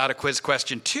hook without a quiz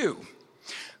question too.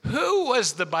 Who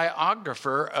was the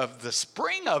biographer of the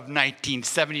spring of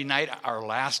 1979, our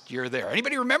last year there?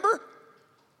 Anybody remember?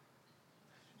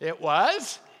 It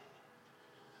was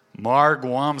Marg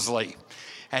Walmsley.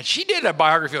 And she did a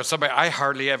biography of somebody I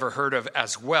hardly ever heard of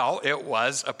as well. It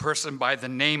was a person by the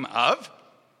name of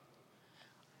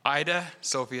Ida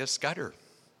Sophia Scudder.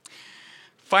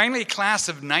 Finally, class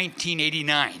of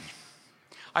 1989,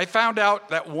 I found out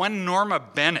that one Norma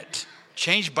Bennett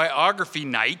changed biography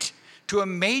night to a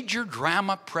major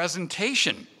drama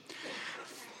presentation.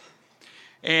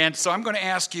 And so I'm going to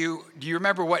ask you, do you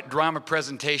remember what drama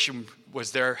presentation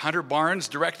was there? Hunter Barnes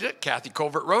directed it. Kathy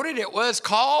Covert wrote it. It was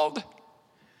called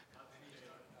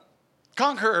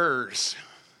Conquerors.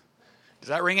 Does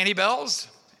that ring any bells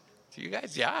to you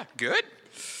guys? Yeah, good.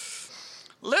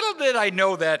 Little did I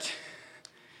know that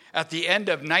at the end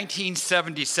of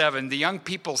 1977, the Young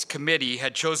People's Committee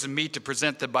had chosen me to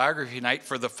present the biography night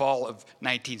for the fall of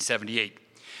 1978.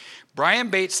 Brian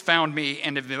Bates found me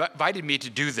and invited me to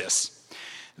do this.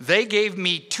 They gave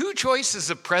me two choices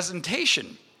of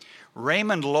presentation: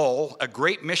 Raymond Lull, a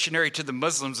great missionary to the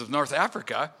Muslims of North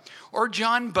Africa, or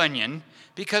John Bunyan,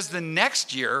 because the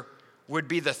next year would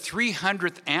be the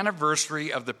 300th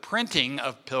anniversary of the printing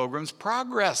of Pilgrim's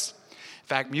Progress. In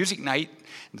fact, music night,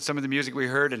 and some of the music we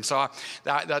heard and saw,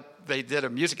 that they did a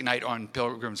music night on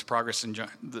Pilgrim's Progress and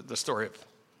the story of.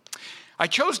 I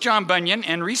chose John Bunyan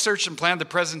and researched and planned the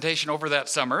presentation over that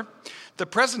summer. The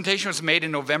presentation was made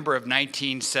in November of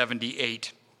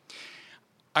 1978.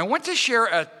 I want to share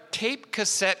a tape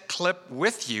cassette clip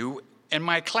with you in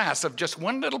my class of just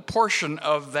one little portion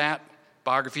of that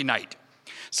biography night.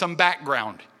 Some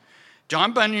background.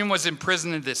 John Bunyan was in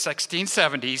prison in the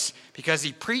 1670s because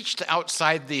he preached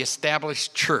outside the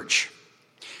established church.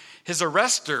 His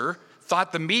arrestor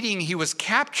thought the meeting he was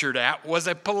captured at was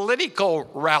a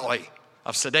political rally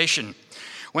of sedition.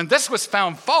 When this was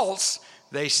found false,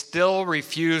 they still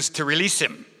refused to release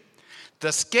him.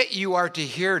 The skit you are to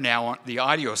hear now, the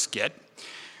audio skit,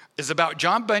 is about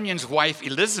John Bunyan's wife,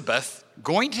 Elizabeth,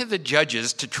 going to the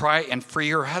judges to try and free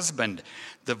her husband.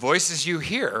 The voices you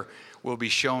hear will be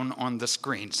shown on the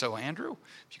screen. So, Andrew,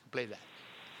 if you can play that.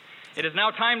 It is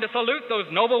now time to salute those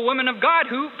noble women of God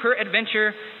who, per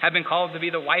adventure, have been called to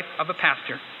be the wife of a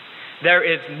pastor. There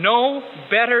is no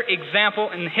better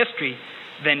example in history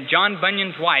than John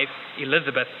Bunyan's wife,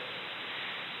 Elizabeth.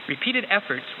 Repeated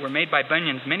efforts were made by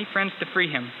Bunyan's many friends to free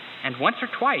him, and once or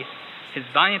twice, his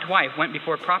valiant wife went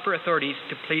before proper authorities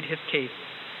to plead his case.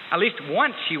 At least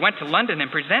once she went to London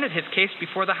and presented his case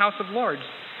before the House of Lords.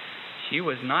 She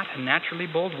was not a naturally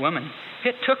bold woman.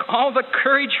 It took all the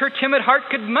courage her timid heart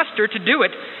could muster to do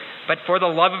it, but for the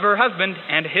love of her husband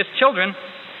and his children,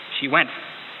 she went.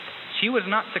 She was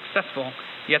not successful,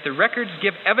 yet the records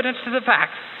give evidence to the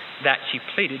fact that she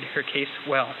pleaded her case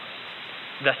well.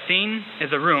 The scene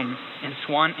is a room in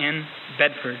Swan Inn,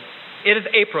 Bedford. It is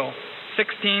April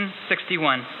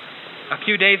 1661, a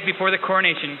few days before the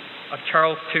coronation of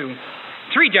Charles II.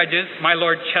 Three judges, my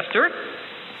Lord Chester,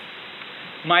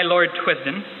 my Lord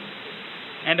Twisden,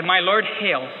 and my Lord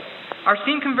Hale, are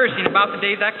seen conversing about the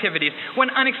day's activities when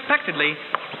unexpectedly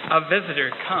a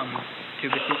visitor comes to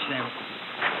beseech them.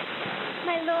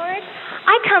 My Lord,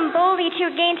 I come boldly to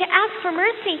your gain to ask for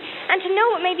mercy and to know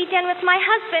what may be done with my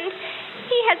husband.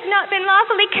 He has not been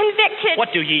lawfully convicted. What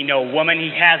do ye know, woman?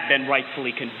 He has been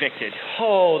rightfully convicted.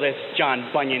 Oh, this John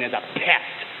Bunyan is a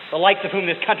pest, the likes of whom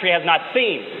this country has not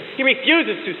seen. He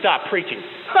refuses to stop preaching.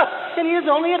 And he is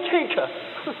only a tinker.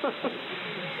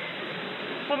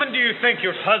 Woman, do you think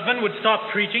your husband would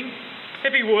stop preaching?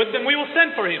 If he would, then we will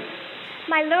send for him.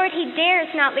 My Lord, he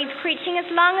dares not leave preaching as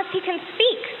long as he can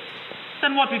speak.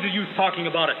 Then what is the use talking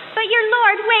about it? But your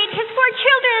Lord, wait, his 4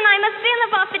 children and I must then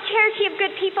live off the charity of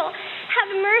good people. Have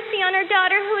mercy on our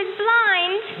daughter who is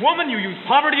blind. Woman, you use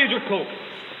poverty as your cloak.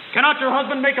 Cannot your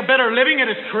husband make a better living at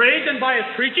his trade than by his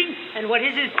preaching? And what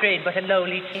is his trade but a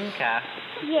lowly tinker?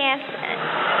 Yes.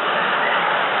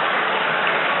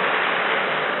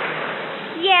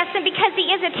 Yes, and because he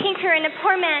is a tinker and a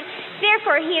poor man,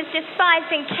 therefore he is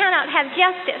despised and cannot have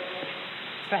justice.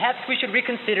 Perhaps we should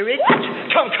reconsider it. What?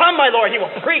 Come, my lord, he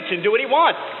will preach and do what he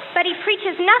wants. But he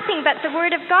preaches nothing but the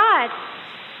word of God.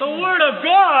 The word of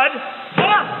God?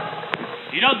 What?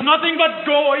 He does nothing but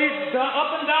go up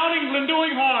and down England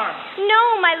doing harm. No,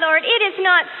 my lord, it is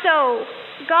not so.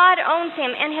 God owns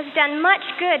him and has done much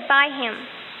good by him.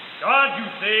 God, you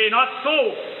say, not so.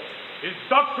 His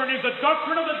doctrine is the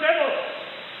doctrine of the devil.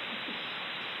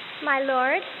 My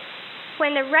lord,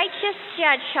 when the righteous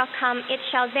judge shall come, it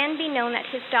shall then be known that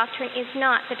his doctrine is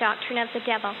not the doctrine of the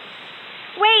devil.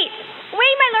 Wait,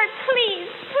 my lord, please,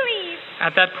 please.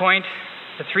 At that point,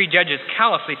 the 3 judges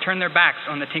callously turned their backs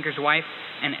on the tinker's wife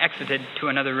and exited to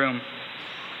another room.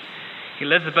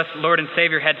 Elizabeth's Lord and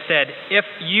Savior had said, if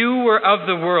you were of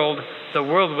the world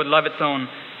would love its own.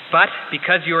 But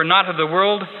because you are not of the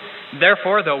world,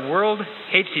 therefore the world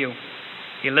hates you."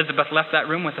 Elizabeth left that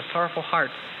room with a sorrowful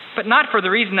heart, but not for the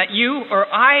reason that you or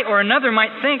I or another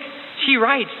might think. She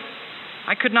writes,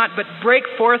 "I could not but break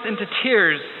forth into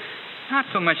tears, not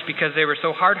so much because they were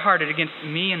so hard-hearted against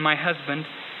me and my husband,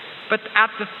 but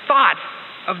at the thought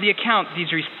of the account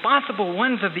these responsible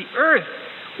ones of the earth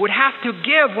would have to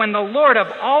give when the Lord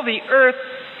of all the earth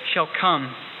shall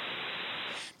come."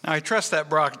 Now, I trust that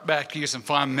brought back to you some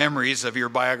fond memories of your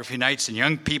biography nights and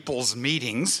young people's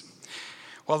meetings.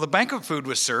 While the banquet food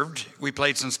was served, we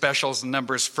played some specials and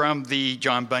numbers from the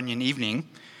John Bunyan evening.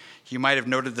 You might have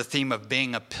noted the theme of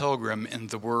being a pilgrim in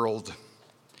the world.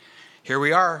 Here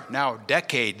we are now,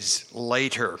 decades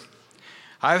later.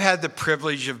 I've had the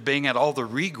privilege of being at all the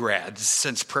regrads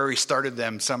since Prairie started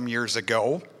them some years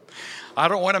ago. I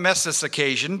don't want to miss this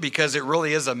occasion because it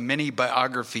really is a mini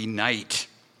biography night.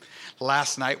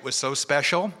 Last night was so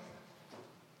special.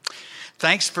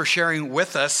 Thanks for sharing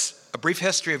with us a brief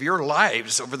history of your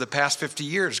lives over the past 50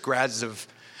 years, grads of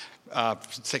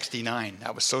 69.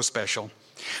 That was so special.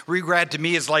 Regrad to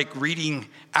me is like reading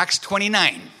Acts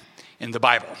 29 in the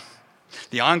Bible.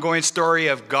 The ongoing story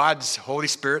of God's Holy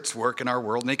Spirit's work in our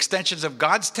world and the extensions of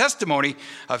God's testimony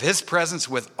of his presence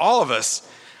with all of us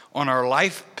on our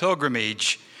life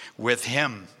pilgrimage with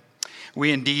him.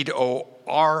 We indeed owe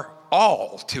our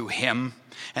all to him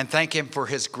and thank him for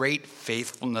his great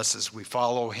faithfulness as we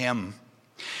follow him.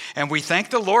 And we thank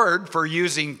the Lord for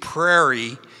using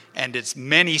Prairie and its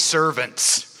many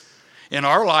servants in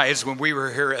our lives when we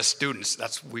were here as students.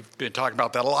 We've been talking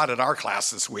about that a lot in our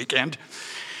class this weekend.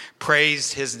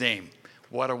 Praise his name.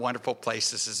 What a wonderful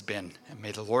place this has been. And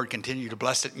may the Lord continue to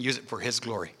bless it and use it for his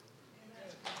glory.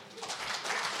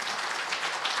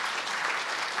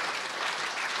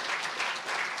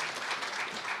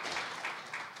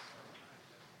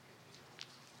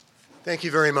 Thank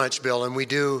you very much, Bill. And we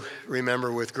do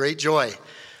remember with great joy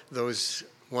those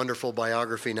wonderful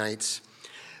biography nights.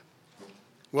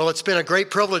 Well, it's been a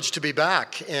great privilege to be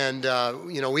back. And,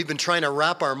 we've been trying to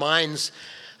wrap our minds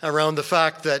around the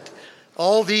fact that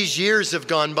all these years have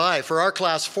gone by. For our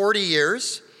class, 40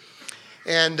 years.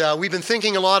 And we've been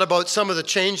thinking a lot about some of the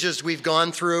changes we've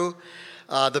gone through.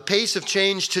 The pace of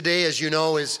change today, as you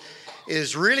know,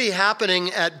 is really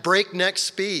happening at breakneck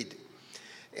speed.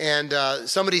 And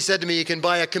somebody said to me, you can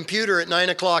buy a computer at 9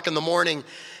 o'clock in the morning,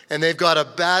 and they've got a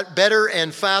better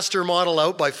and faster model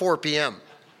out by 4 p.m.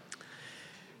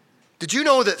 Did you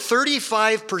know that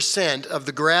 35% of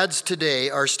the grads today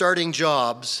are starting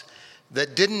jobs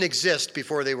that didn't exist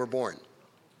before they were born?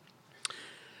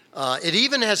 It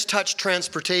even has touched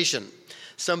transportation.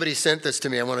 Somebody sent this to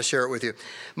me. I want to share it with you.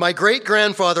 My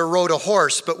great-grandfather rode a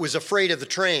horse but was afraid of the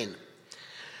train.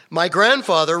 My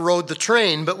grandfather rode the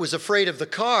train but was afraid of the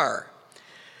car.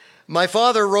 My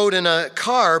father rode in a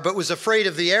car but was afraid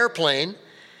of the airplane.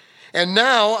 And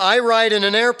now I ride in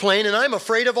an airplane and I'm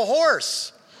afraid of a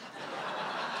horse.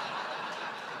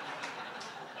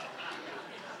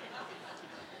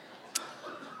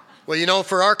 Well,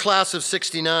 for our class of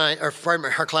 69, or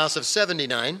our class of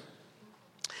 79,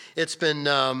 it's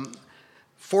been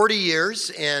 40 years,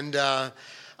 and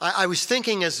I was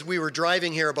thinking as we were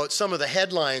driving here about some of the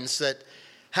headlines that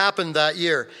happened that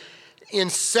year. In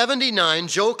 79,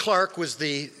 Joe Clark was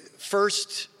the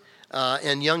first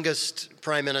and youngest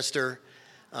prime minister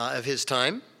of his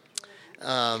time.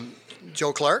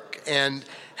 Joe Clark, and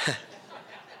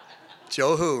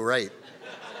Joe who, right.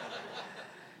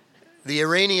 The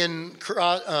Iranian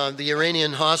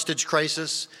hostage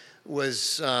crisis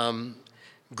was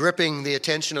gripping the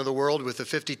attention of the world with the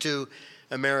 52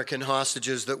 American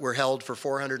hostages that were held for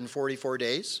 444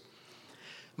 days.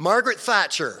 Margaret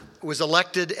Thatcher was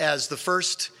elected as the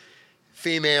first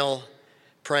female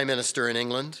prime minister in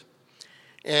England.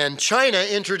 And China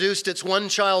introduced its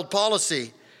one-child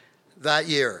policy that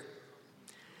year.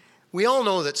 We all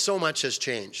know that so much has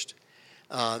changed.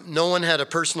 No one had a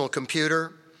personal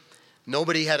computer.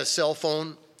 Nobody had a cell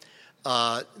phone.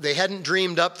 They hadn't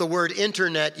dreamed up the word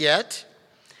internet yet.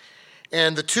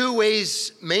 And the two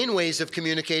main ways of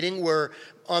communicating were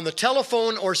on the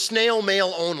telephone or snail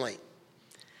mail only.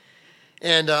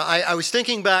 And I was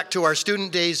thinking back to our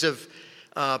student days of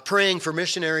praying for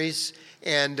missionaries,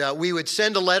 and we would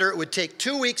send a letter. It would take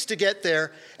 2 weeks to get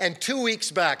there and 2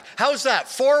 weeks back. How's that?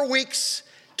 4 weeks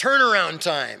turnaround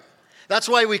time. That's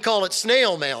why we call it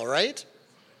snail mail, right?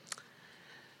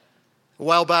 A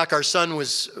while back, our son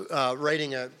was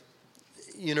writing a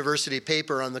university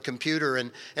paper on the computer,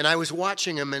 and I was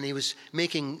watching him, and he was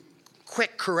making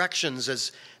quick corrections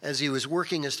as he was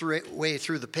working his way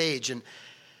through the page. And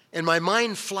my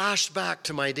mind flashed back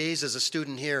to my days as a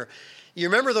student here, You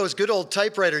remember those good old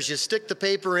typewriters? You stick the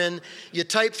paper in, you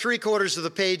type 3/4 of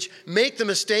the page, make the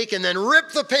mistake, and then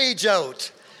rip the page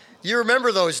out. You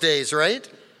remember those days, right?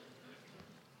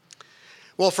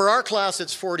 Well, for our class,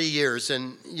 it's 40 years,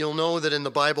 and you'll know that in the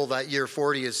Bible that year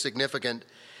 40 is significant.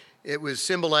 It was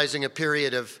symbolizing a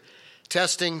period of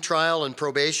testing, trial, and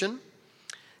probation.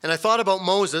 And I thought about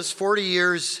Moses, 40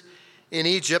 years in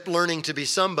Egypt learning to be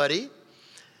somebody,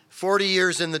 40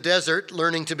 years in the desert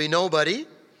learning to be nobody,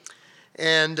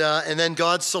 and then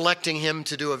God selecting him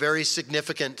to do a very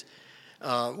significant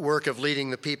work of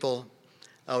leading the people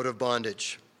out of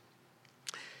bondage.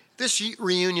 This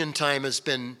reunion time has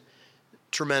been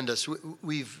tremendous.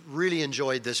 We've really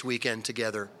enjoyed this weekend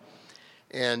together.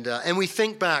 And we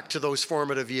think back to those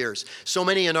formative years. So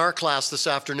many in our class this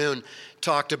afternoon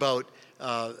talked about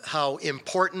how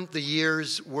important the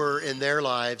years were in their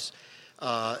lives.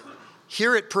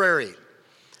 Here at Prairie,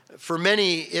 for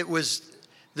many, it was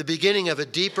the beginning of a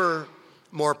deeper,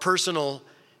 more personal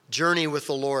journey with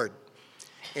the Lord,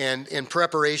 and in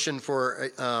preparation for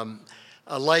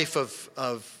a life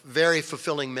of very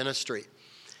fulfilling ministry.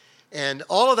 And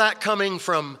all of that coming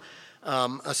from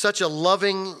such a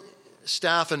loving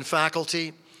staff and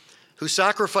faculty who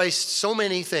sacrificed so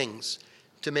many things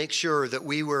to make sure that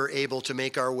we were able to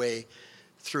make our way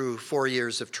through 4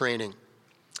 years of training.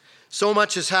 So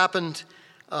much has happened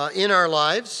in our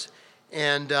lives,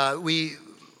 and we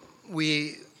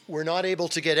were not able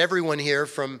to get everyone here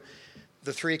from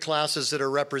the 3 classes that are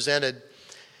represented,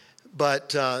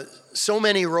 but so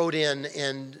many wrote in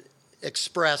and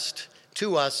expressed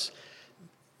to us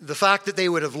the fact that they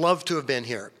would have loved to have been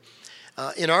here.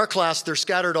 In our class, they're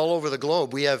scattered all over the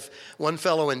globe. We have one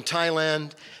fellow in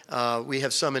Thailand, we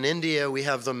have some in India, we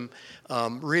have them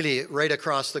really right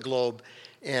across the globe,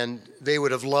 and they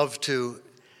would have loved to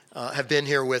have been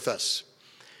here with us.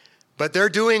 But they're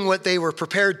doing what they were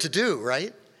prepared to do,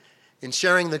 right? In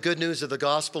sharing the good news of the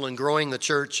gospel and growing the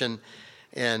church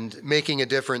and making a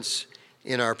difference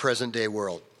in our present day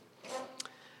world.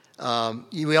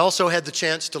 We also had the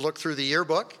chance to look through the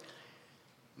yearbook.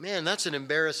 Man, that's an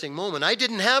embarrassing moment. I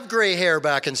didn't have gray hair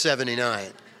back in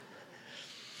 '79.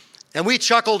 And we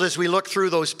chuckled as we looked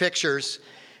through those pictures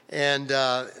and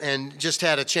just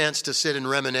had a chance to sit and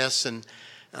reminisce and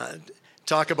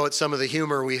talk about some of the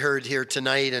humor we heard here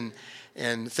tonight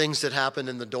and things that happened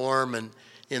in the dorm and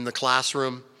in the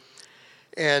classroom.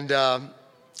 And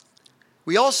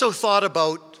we also thought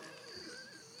about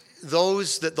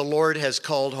those that the Lord has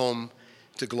called home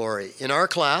to glory. In our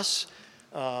class,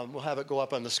 we'll have it go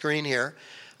up on the screen here.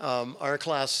 Our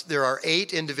class, there are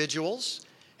 8 individuals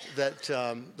that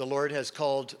the Lord has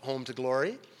called home to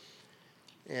glory.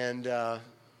 And we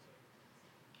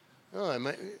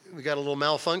got a little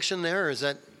malfunction there. Is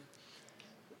that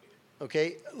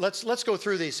okay? Let's go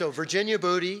through these. So Virginia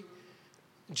Booty,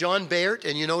 John Bayert,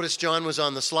 and you notice John was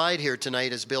on the slide here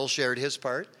tonight as Bill shared his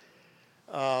part.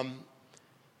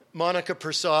 Monica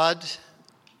Prasad,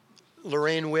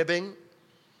 Lorraine Wibbing,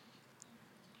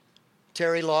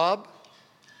 Terry Lobb,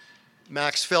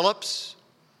 Max Phillips,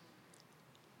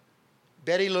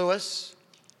 Betty Lewis,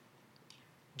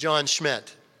 John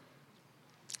Schmidt.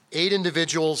 8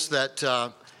 individuals that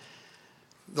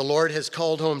the Lord has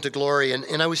called home to glory.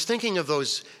 And I was thinking of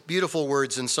those beautiful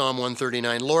words in Psalm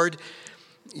 139. Lord,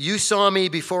 you saw me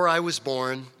before I was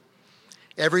born.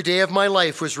 Every day of my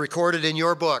life was recorded in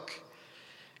your book.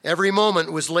 Every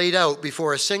moment was laid out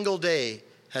before a single day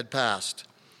had passed.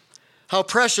 How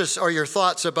precious are your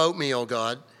thoughts about me, O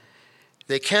God.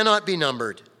 They cannot be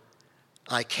numbered.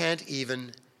 I can't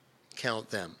even count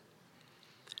them.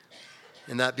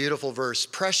 In that beautiful verse,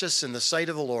 precious in the sight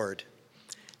of the Lord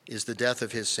is the death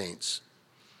of his saints.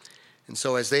 And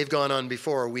so as they've gone on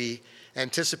before, we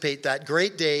anticipate that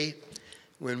great day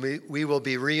when we will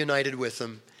be reunited with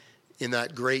them in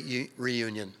that great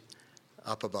reunion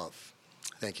up above.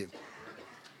 Thank you.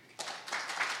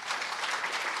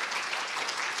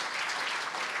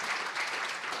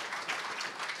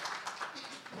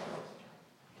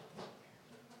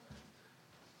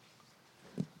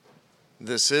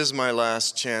 This is my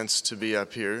last chance to be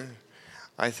up here.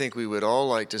 I think we would all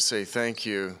like to say thank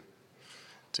you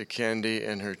to Candy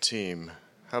and her team.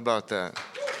 How about that?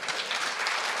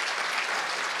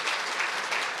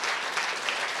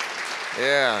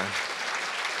 Yeah.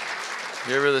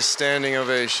 Give her the standing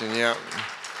ovation. Yeah.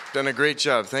 Done a great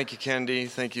job. Thank you, Candy.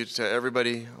 Thank you to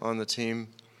everybody on the team.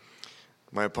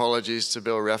 My apologies to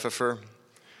Bill Reffifer.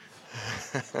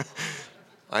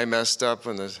 I messed up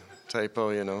on the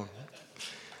typo, you know.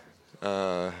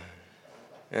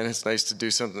 And it's nice to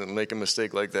do something and make a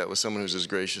mistake like that with someone who's as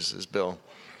gracious as Bill.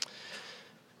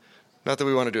 Not that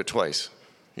we want to do it twice.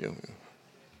 You know.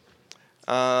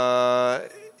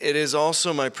 It is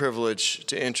also my privilege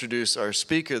to introduce our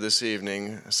speaker this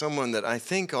evening, someone that I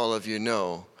think all of you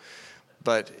know,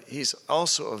 but he's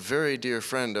also a very dear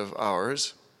friend of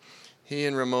ours. He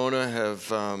and Ramona have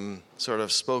sort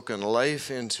of spoken life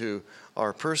into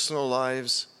our personal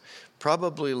lives,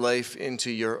 probably life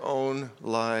into your own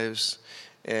lives,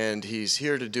 and he's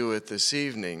here to do it this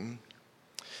evening.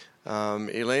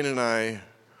 Elaine and I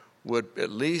would at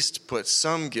least put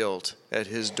some guilt at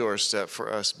his doorstep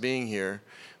for us being here,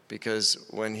 because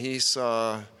when he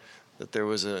saw that there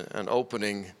was an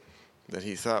opening that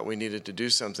he thought we needed to do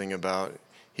something about,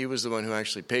 he was the one who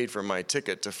actually paid for my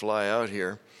ticket to fly out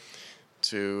here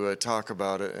to talk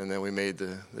about it, and then we made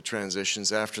the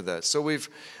transitions after that. So we've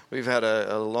had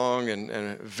a long and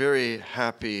a very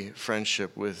happy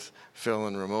friendship with Phil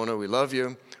and Ramona. We love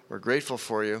you. We're grateful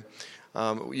for you.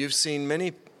 You've seen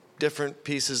many different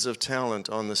pieces of talent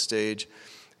on the stage,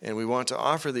 and we want to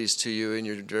offer these to you in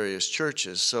your various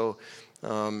churches. So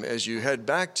as you head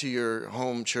back to your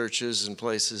home churches and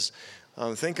places,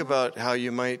 think about how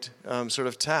you might sort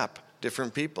of tap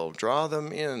different people, draw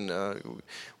them in.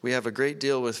 We have a great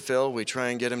deal with Phil. We try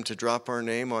and get him to drop our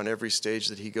name on every stage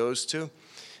that he goes to,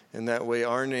 and that way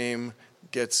our name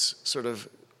gets sort of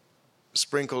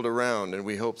sprinkled around, and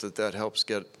we hope that that helps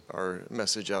get our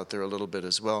message out there a little bit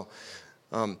as well.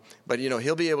 But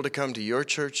he'll be able to come to your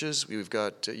churches.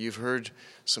 You've heard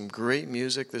some great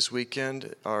music this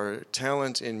weekend. Our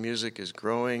talent in music is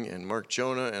growing, and Mark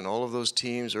Jonah and all of those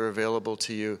teams are available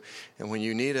to you. And when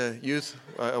you need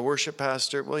a worship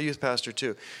pastor, well, youth pastor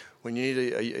too. When you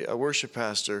need a worship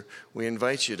pastor, we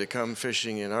invite you to come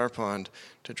fishing in our pond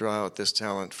to draw out this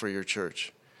talent for your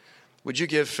church. Would you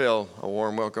give Phil a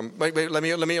warm welcome? Wait, let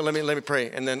me pray,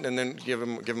 and then give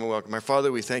him a welcome. My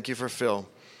Father, we thank you for Phil.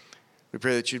 We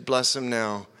pray that you'd bless him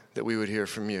now, that we would hear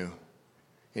from you.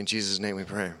 In Jesus' name we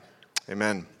pray.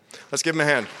 Amen. Let's give him a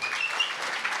hand.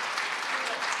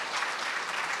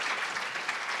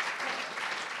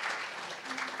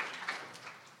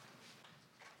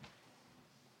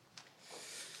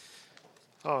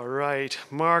 All right.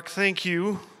 Mark, thank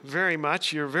you very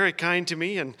much. You're very kind to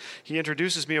me, and he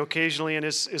introduces me occasionally and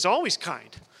is always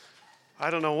kind. I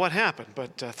don't know what happened,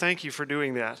 but thank you for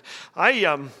doing that. I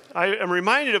am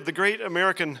reminded of the great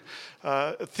American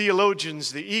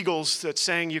theologians, the Eagles, that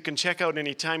sang, "You can check out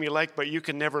any time you like, but you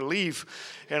can never leave."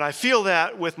 And I feel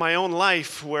that with my own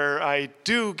life, where I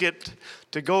do get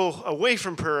to go away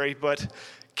from Prairie, but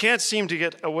can't seem to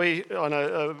get away on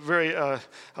a very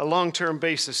long-term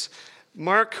basis.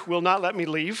 Mark will not let me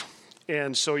leave,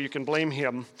 and so you can blame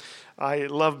him. I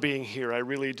love being here, I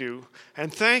really do.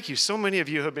 And thank you. So many of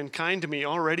you have been kind to me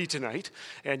already tonight,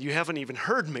 and you haven't even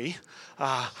heard me.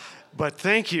 But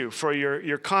thank you for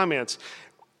your comments.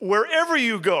 Wherever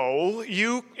you go,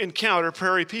 you encounter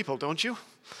Prairie people, don't you?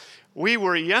 We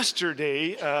were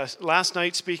yesterday, last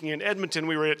night, speaking in Edmonton.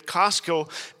 We were at Costco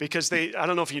because I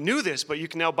don't know if you knew this, but you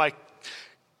can now buy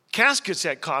caskets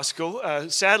at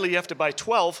Costco. Sadly, you have to buy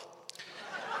 12.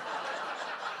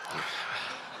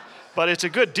 But it's a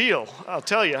good deal, I'll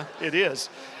tell you, it is.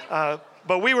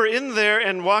 But we were in there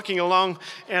and walking along,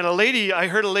 and I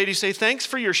heard a lady say, "Thanks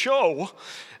for your show."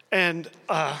 And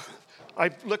I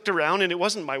looked around, and it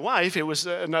wasn't my wife. It was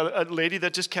a lady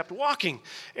that just kept walking.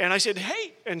 And I said,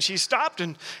 "Hey," and she stopped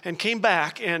and came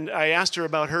back, and I asked her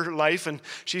about her life, and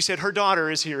she said her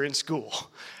daughter is here in school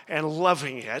and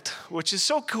loving it, which is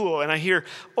so cool. And I hear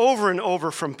over and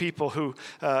over from people who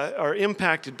are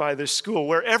impacted by this school.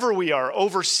 Wherever we are,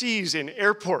 overseas in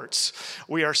airports,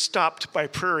 we are stopped by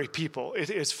Prairie people. It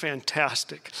is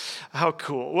fantastic. How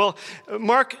cool. Well,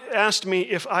 Mark asked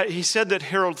me he said that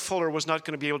Harold Fuller was not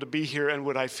going to be able to be here, and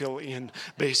would I fill in,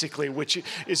 basically, which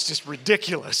is just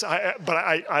ridiculous. But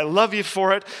I love you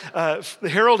for it.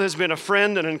 Harold has been a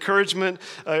friend, an encouragement,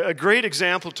 a great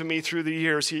example to me through the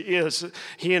years.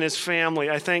 He and his family.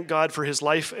 I thank God for his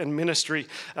life and ministry.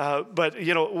 But,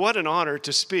 what an honor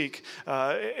to speak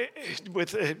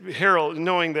with Harold,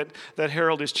 knowing that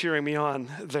Harold is cheering me on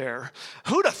there.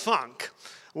 Who'd have thunk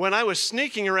when I was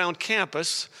sneaking around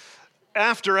campus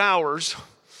after hours,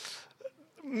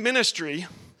 ministry,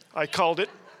 I called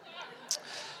it,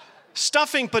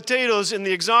 stuffing potatoes in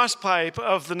the exhaust pipe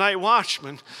of the night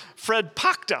watchman, Fred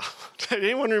Pakta.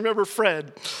 Anyone remember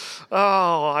Fred?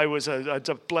 Oh, it's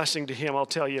a blessing to him, I'll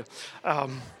tell you. That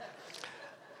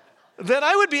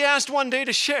I would be asked one day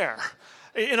to share.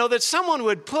 That someone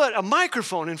would put a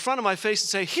microphone in front of my face and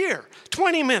say, "Here,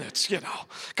 20 minutes,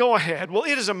 go ahead." Well,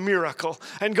 it is a miracle,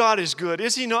 and God is good,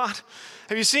 is he not?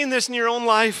 Have you seen this in your own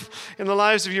life, in the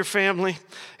lives of your family?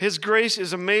 His grace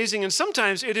is amazing, and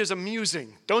sometimes it is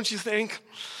amusing, don't you think?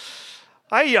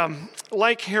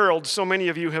 Like Harold, so many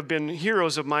of you have been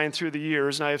heroes of mine through the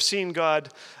years, and I have seen God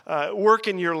work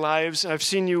in your lives. I've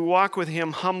seen you walk with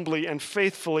Him humbly and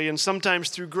faithfully, and sometimes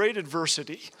through great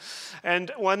adversity.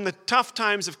 And when the tough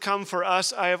times have come for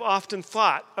us, I have often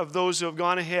thought of those who have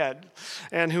gone ahead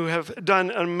and who have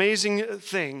done an amazing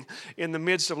thing in the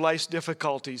midst of life's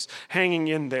difficulties, hanging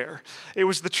in there. It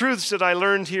was the truths that I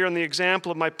learned here in the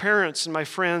example of my parents and my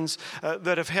friends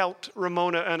that have helped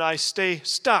Ramona and I stay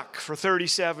stuck for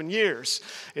 37 years.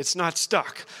 It's not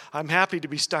stuck. I'm happy to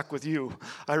be stuck with you.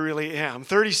 I really am.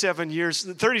 37 years,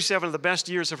 37 of the best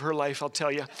years of her life, I'll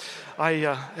tell you. I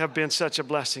have been such a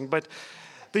blessing. But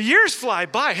the years fly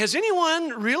by. Has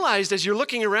anyone realized as you're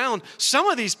looking around, some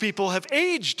of these people have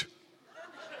aged?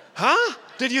 Huh?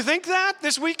 Did you think that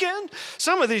this weekend?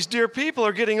 Some of these dear people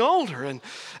are getting older, and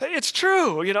it's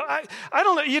true. You know, I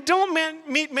don't know. You don't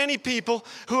meet many people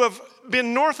who have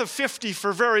been north of 50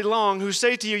 for very long who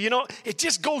say to you, you know, it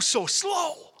just goes so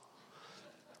slow.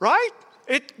 Right?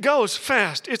 It goes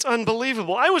fast. It's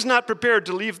unbelievable. I was not prepared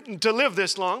to live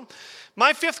this long.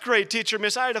 My 5th grade teacher,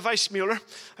 Miss Ida Weissmuller,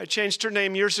 I changed her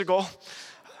name years ago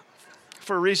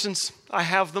for reasons. I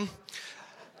have them.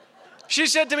 She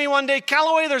said to me one day,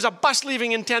 Callaway, there's a bus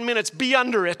leaving in 10 minutes. Be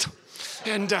under it.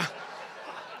 And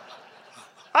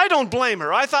I don't blame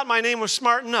her. I thought my name was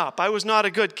Smarten Up. I was not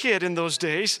a good kid in those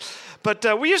days.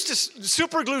 But we used to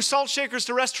super glue salt shakers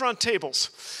to restaurant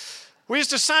tables. We used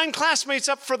to sign classmates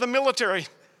up for the military.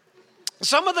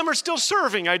 Some of them are still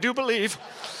serving, I do believe.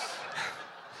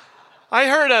 I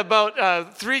heard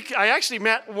about 3, I actually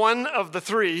met one of the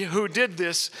 3 who did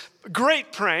this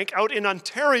great prank out in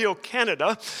Ontario,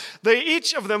 Canada.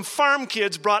 Each of them, farm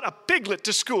kids, brought a piglet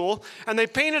to school, and they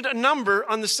painted a number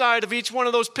on the side of each one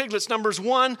of those piglets, numbers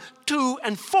 1, 2,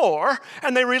 and 4,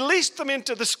 and they released them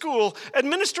into the school.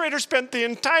 Administrators spent the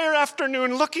entire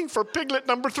afternoon looking for piglet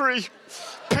number 3.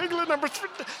 Piglet number 3.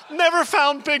 Never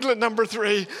found piglet number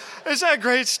 3. Is that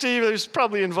great, Steve? It's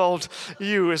probably involved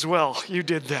you as well. You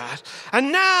did that.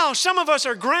 And now some of us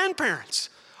are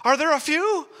grandparents. Are there a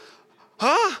few?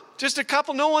 Huh? Just a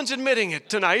couple. No one's admitting it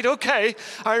tonight. Okay.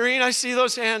 Irene, I see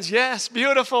those hands. Yes.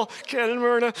 Beautiful. Ken and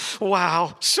Myrna.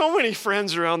 Wow. So many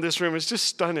friends around this room. It's just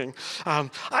stunning. And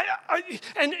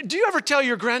do you ever tell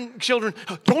your grandchildren,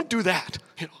 don't do that?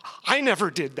 You know, I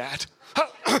never did that.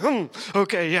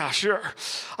 Okay, yeah, sure.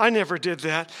 I never did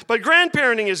that. But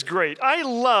grandparenting is great. I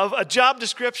love a job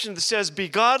description that says be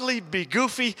godly, be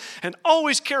goofy, and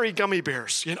always carry gummy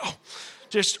bears, you know.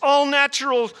 Just all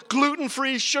natural,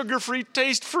 gluten-free, sugar-free,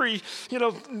 taste-free, you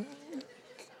know,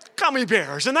 gummy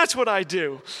bears. And that's what I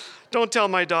do. Don't tell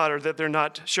my daughter that they're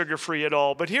not sugar-free at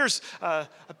all. But here's a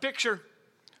picture.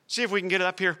 See if we can get it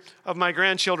up here of my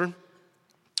grandchildren.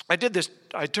 I did this.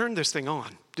 I turned this thing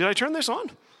on. Did I turn this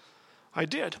on? I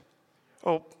did.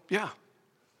 Oh, yeah.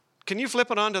 Can you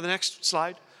flip it on to the next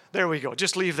slide? There we go.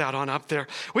 Just leave that on up there.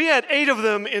 We had 8 of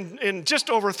them in just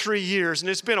over 3 years, and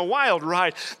it's been a wild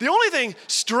ride. The only thing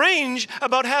strange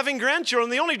about having grandchildren,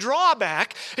 the only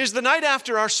drawback, is the night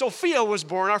after our Sophia was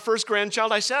born, our first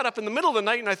grandchild, I sat up in the middle of the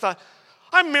night and I thought,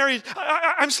 I'm married.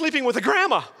 I'm sleeping with a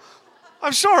grandma.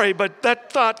 I'm sorry, but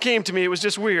that thought came to me. It was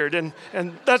just weird, and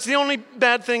that's the only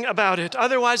bad thing about it.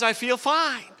 Otherwise, I feel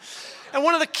fine. And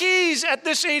one of the keys at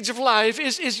this age of life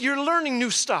is you're learning new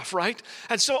stuff, right?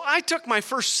 And so I took my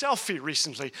first selfie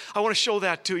recently. I want to show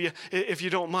that to you, if you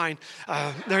don't mind.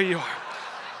 There you are.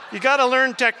 You got to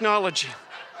learn technology.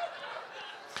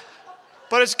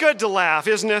 But it's good to laugh,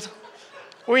 isn't it?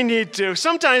 We need to.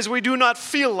 Sometimes we do not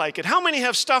feel like it. How many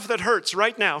have stuff that hurts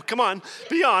right now? Come on,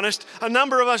 be honest. A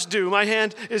number of us do. My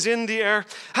hand is in the air.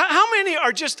 How many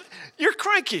are just, you're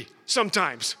cranky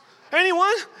sometimes?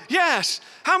 Anyone? Yes.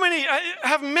 How many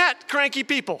have met cranky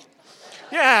people?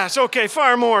 Yes, okay,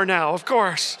 far more now, of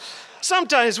course.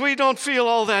 Sometimes we don't feel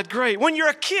all that great. When you're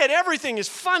a kid, everything is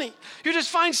funny. You just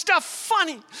find stuff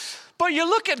funny. But you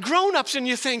look at grown-ups and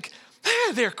you think,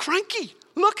 they're cranky.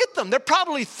 Look at them. They're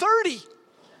probably 30.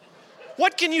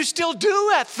 What can you still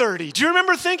do at 30? Do you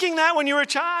remember thinking that when you were a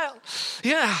child?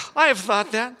 Yeah, I have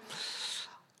thought that.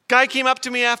 Guy came up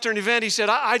to me after an event. He said,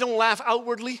 I don't laugh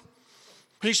outwardly.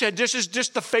 He said, this is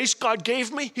just the face God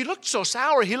gave me. He looked so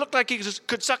sour. He looked like he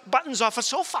could suck buttons off a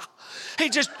sofa. He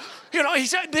just, he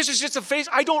said, this is just a face.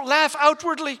 I don't laugh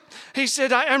outwardly. He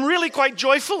said, I'm really quite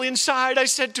joyful inside. I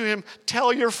said to him,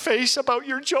 tell your face about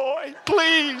your joy.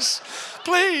 Please,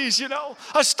 please,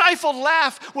 A stifled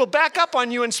laugh will back up on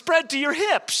you and spread to your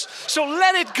hips. So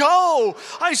let it go.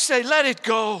 I say, let it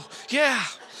go. Yeah.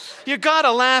 You got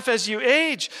to laugh as you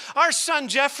age. Our son,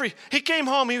 Jeffrey, he came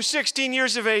home. He was 16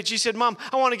 years of age. He said, Mom,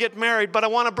 I want to get married, but I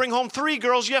want to bring home 3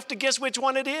 girls. You have to guess which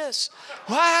one it is.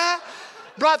 What?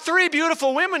 Brought 3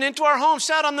 beautiful women into our home,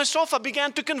 sat on the sofa,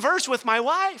 began to converse with my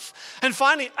wife. And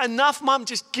finally, enough, Mom,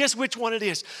 just guess which one it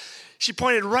is. She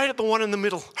pointed right at the one in the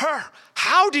middle. Her.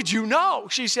 How did you know?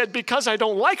 She said, because I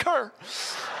don't like her.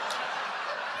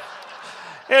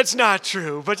 It's not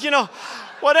true, but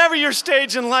whatever your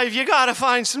stage in life, you got to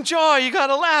find some joy. You got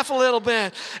to laugh a little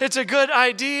bit. It's a good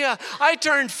idea. I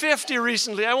turned 50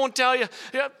 recently. I won't tell you.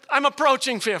 I'm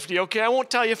approaching 50, okay? I won't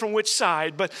tell you from which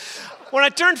side, but when I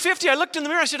turned 50, I looked in the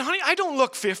mirror. I said, honey, I don't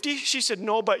look 50. She said,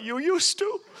 no, but you used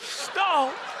to.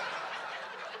 No.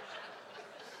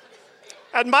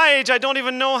 At my age, I don't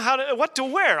even know what to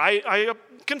wear. I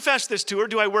confessed this to her.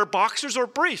 Do I wear boxers or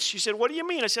briefs? She said, what do you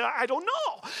mean? I said, I don't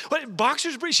know. What,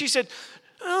 boxers, briefs? She said,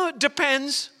 it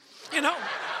depends.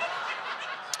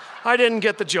 I didn't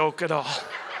get the joke at all.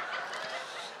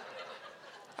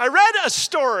 I read a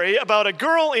story about a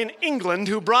girl in England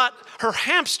who brought her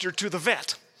hamster to the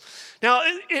vet. Now,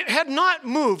 it had not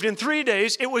moved in 3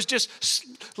 days. It was just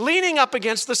leaning up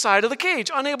against the side of the cage,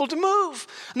 unable to move.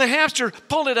 And the hamster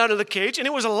pulled it out of the cage, and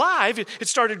it was alive. It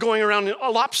started going around in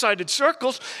lopsided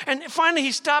circles. And finally,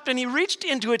 he stopped, and he reached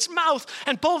into its mouth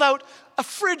and pulled out a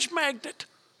fridge magnet.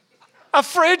 A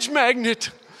fridge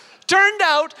magnet. Turned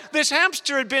out this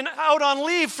hamster had been out on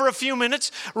leave for a few minutes,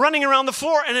 running around the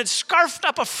floor, and had scarfed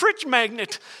up a fridge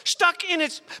magnet, stuck in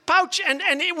its pouch, and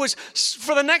it was,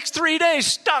 for the next 3 days,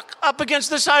 stuck up against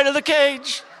the side of the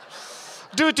cage.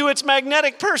 Due to its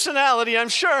magnetic personality, I'm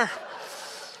sure. And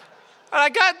I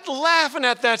got laughing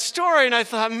at that story, and I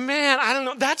thought, man, I don't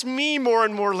know, that's me more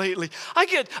and more lately.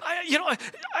 I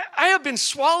have been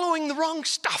swallowing the wrong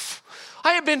stuff.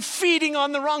 I have been feeding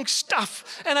on the wrong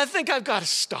stuff, and I think I've got to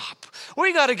stop.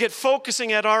 We got to get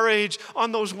focusing at our age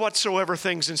on those whatsoever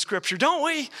things in Scripture, don't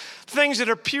we? Things that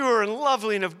are pure and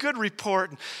lovely and of good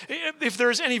report. If there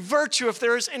is any virtue, if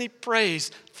there is any praise,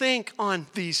 think on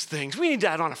these things. We need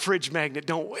that on a fridge magnet,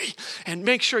 don't we? And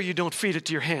make sure you don't feed it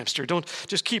to your hamster. Don't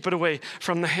just keep it away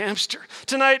from the hamster.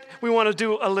 Tonight, we want to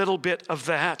do a little bit of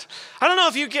that. I don't know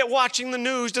if you get watching the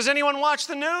news. Does anyone watch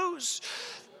the news?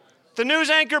 The news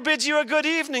anchor bids you a good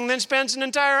evening, then spends an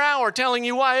entire hour telling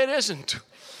you why it isn't.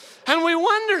 And we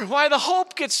wonder why the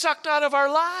hope gets sucked out of our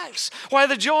lives, why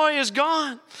the joy is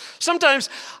gone. Sometimes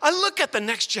I look at the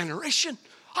next generation.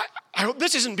 I hope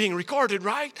this isn't being recorded,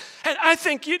 right? And I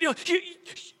think you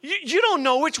don't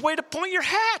know which way to point your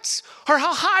hats or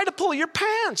how high to pull your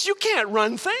pants. You can't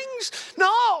run things.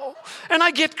 No. And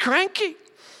I get cranky.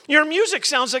 Your music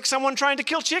sounds like someone trying to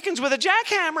kill chickens with a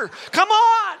jackhammer. Come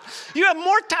on. You have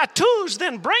more tattoos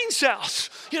than brain cells.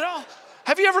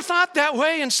 Have you ever thought that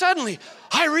way? And suddenly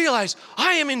I realize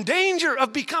I am in danger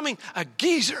of becoming a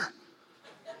geezer.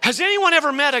 Has anyone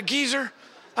ever met a geezer?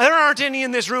 There aren't any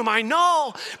in this room, I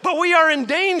know. But we are in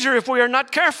danger if we are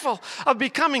not careful of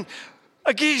becoming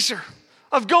a geezer.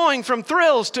 Of going from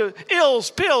thrills to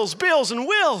ills, pills, bills, and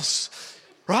wills.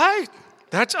 Right?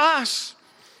 That's us.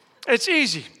 It's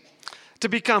easy to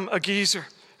become a geezer.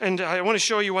 And I want to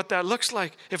show you what that looks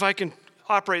like. If I can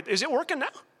operate. Is it working now?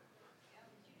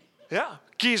 Yeah.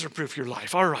 Geezer-proof your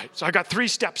life. All right. So I got 3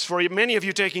 steps for you. Many of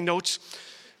you taking notes.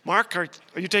 Mark, are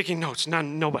you taking notes?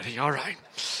 Nobody. All right.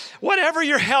 Whatever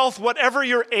your health, whatever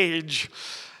your age,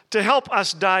 to help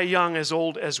us die young, as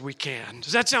old as we can.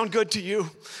 Does that sound good to you?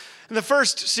 And the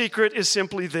first secret is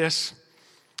simply this.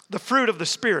 The fruit of the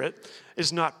Spirit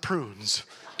is not prunes.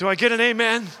 Do I get an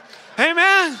amen?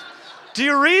 Amen. Do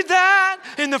you read that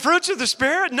in the fruits of the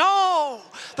Spirit? No.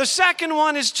 The second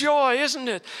one is joy, isn't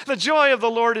it? The joy of the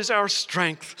Lord is our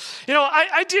strength.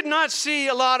 I did not see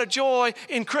a lot of joy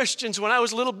in Christians when I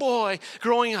was a little boy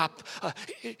growing up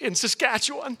in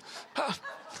Saskatchewan.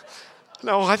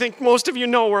 No, I think most of you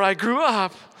know where I grew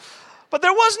up. But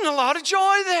there wasn't a lot of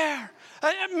joy there.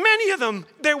 Many of them,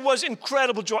 there was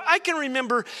incredible joy. I can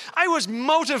remember I was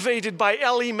motivated by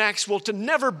L.E. Maxwell to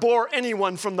never bore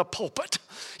anyone from the pulpit.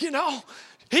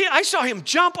 I saw him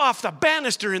jump off the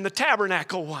banister in the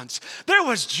tabernacle once. There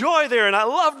was joy there, and I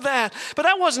loved that. But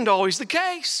that wasn't always the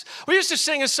case. We used to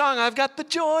sing a song, I've got the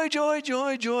joy, joy,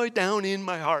 joy, joy down in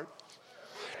my heart.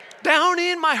 Down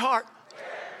in my heart.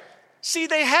 See,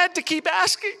 they had to keep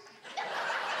asking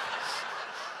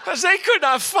because they could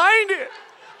not find it.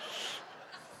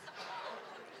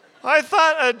 I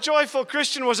thought a joyful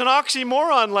Christian was an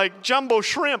oxymoron like jumbo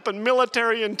shrimp and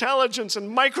military intelligence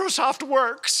and Microsoft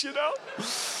Works,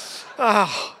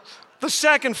 The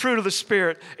second fruit of the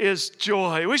Spirit is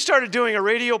joy. We started doing a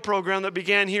radio program that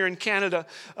began here in Canada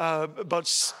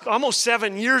about almost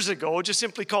 7 years ago, just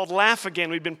simply called Laugh Again.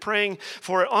 We've been praying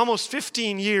for almost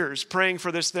 15 years, praying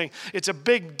for this thing. It's a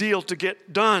big deal to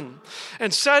get done.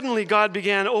 And suddenly God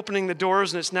began opening the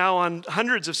doors, and it's now on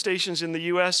hundreds of stations in the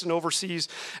U.S. and overseas,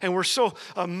 and we're so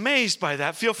amazed by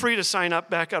that. Feel free to sign up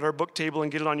back at our book table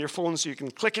and get it on your phone so you can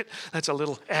click it. That's a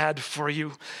little ad for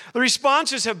you. The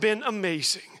responses have been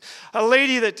amazing. A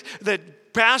lady that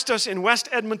passed us in West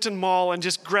Edmonton Mall and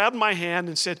just grabbed my hand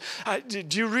and said,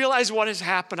 do you realize what has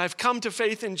happened? I've come to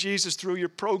faith in Jesus through your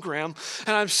program,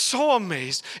 and I'm so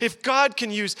amazed. If God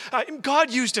can use,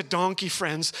 God used a donkey,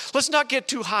 friends. Let's not get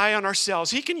too high on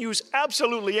ourselves. He can use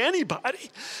absolutely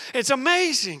anybody. It's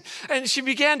amazing. And she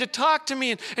began to talk to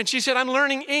me, and she said, I'm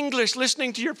learning English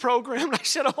listening to your program. And I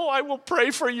said, oh, I will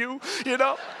pray for you, you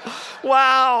know.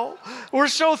 Wow. We're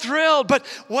so thrilled. But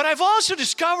what I've also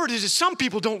discovered is that some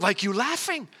people don't like you laughing.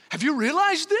 Have you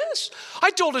realized this? I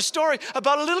told a story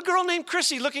about a little girl named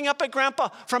Chrissy looking up at Grandpa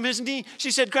from his knee. She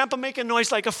said, Grandpa, make a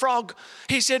noise like a frog.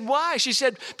 He said, why? She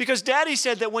said, because Daddy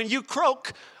said that when you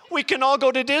croak, we can all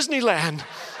go to Disneyland.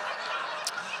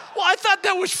 Well, I thought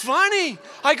that was funny.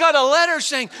 I got a letter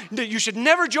saying that you should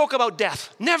never joke about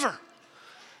death. Never.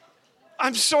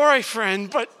 I'm sorry,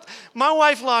 friend, but my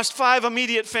wife lost 5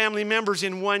 immediate family members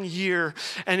in 1 year.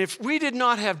 And if we did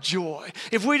not have joy,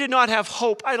 if we did not have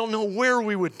hope, I don't know where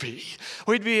we would be.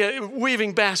 We'd be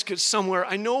weaving baskets somewhere.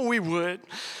 I know we would.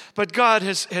 But God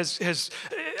has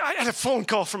I had a phone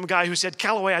call from a guy who said,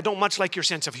 Callaway, I don't much like your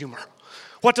sense of humor.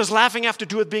 What does laughing have to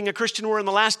do with being a Christian? We're in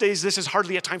the last days. This is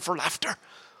hardly a time for laughter.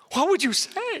 What would you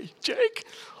say, Jake?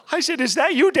 I said, is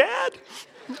that you, Dad?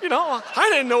 You know, I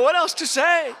didn't know what else to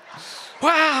say.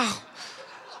 Wow.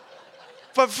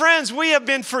 But friends, we have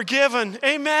been forgiven.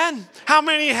 Amen. How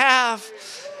many have?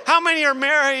 How many are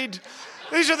married?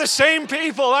 These are the same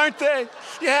people, aren't they?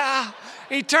 Yeah.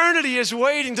 Eternity is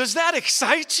waiting. Does that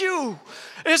excite you?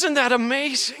 Isn't that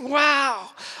amazing? Wow.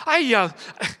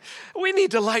 We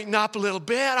need to lighten up a little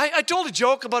bit. I told a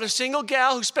joke about a single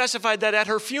gal who specified that at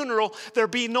her funeral, there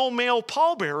be no male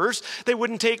pallbearers. They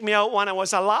wouldn't take me out when I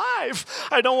was alive.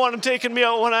 I don't want them taking me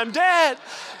out when I'm dead.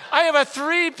 I have a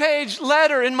 3-page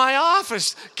letter in my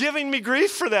office giving me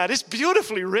grief for that. It's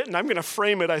beautifully written. I'm going to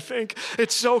frame it, I think.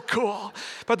 It's so cool.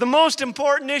 But the most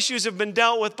important issues have been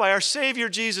dealt with by our Savior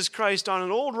Jesus Christ on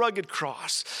an old rugged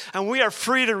cross. And we are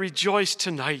free to rejoice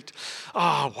tonight.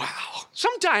 Oh, wow.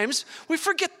 Sometimes we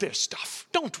forget this stuff,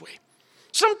 don't we?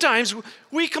 Sometimes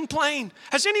we complain.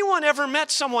 Has anyone ever met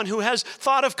someone who has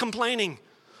thought of complaining?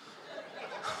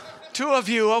 2 of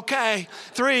you, okay.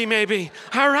 3 maybe.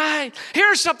 All right.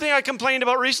 Here's something I complained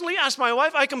about recently. Asked my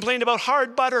wife. I complained about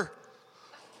hard butter.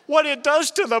 What it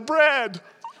does to the bread.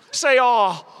 Say,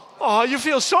 oh, you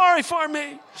feel sorry for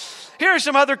me. Here are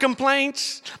some other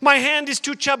complaints. My hand is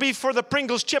too chubby for the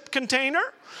Pringles chip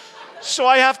container, so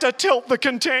I have to tilt the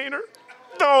container.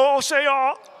 Oh, say,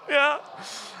 oh, yeah.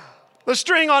 The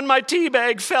string on my tea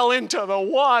bag fell into the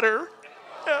water.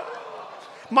 Yeah.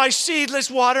 My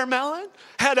seedless watermelon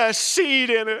had a seed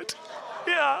in it.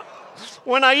 Yeah.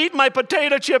 When I eat my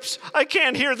potato chips, I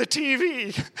can't hear the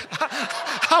TV.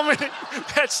 How many?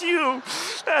 That's you.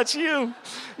 That's you.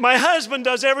 My husband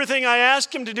does everything I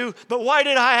ask him to do, but why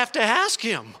did I have to ask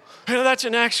him? That's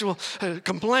an actual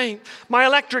complaint. My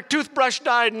electric toothbrush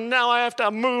died, and now I have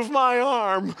to move my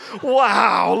arm.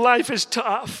 Wow, life is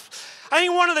tough. I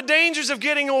think one of the dangers of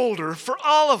getting older for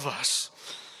all of us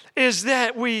is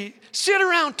that we sit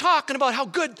around talking about how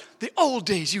good the old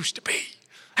days used to be.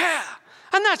 Yeah,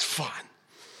 and that's fun.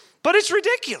 But it's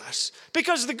ridiculous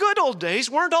because the good old days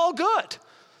weren't all good.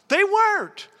 They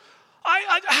weren't.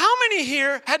 How many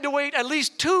here had to wait at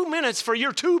least 2 minutes for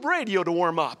your tube radio to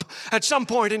warm up at some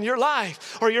point in your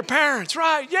life? Or your parents,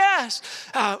 right? Yes.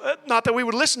 Not that we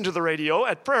would listen to the radio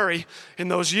at Prairie in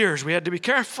those years. We had to be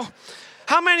careful.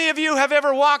 How many of you have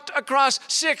ever walked across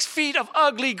 6 feet of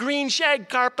ugly green shag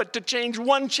carpet to change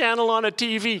one channel on a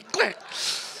TV? Click.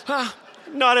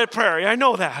 Not at Prairie. I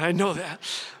know that.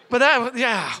 But that,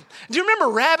 yeah. Do you remember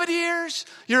rabbit ears?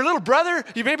 Your little brother,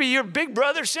 maybe your big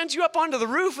brother sent you up onto the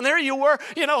roof, and there you were,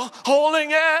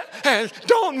 holding it. And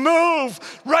don't move.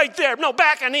 Right there. No,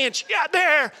 back an inch. Yeah,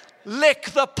 there.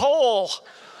 Lick the pole.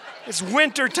 It's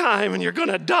winter time, and you're going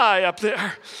to die up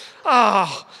there.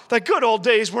 Oh, the good old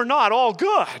days were not all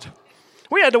good.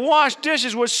 We had to wash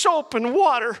dishes with soap and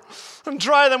water and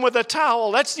dry them with a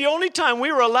towel. That's the only time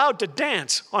we were allowed to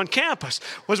dance on campus,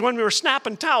 was when we were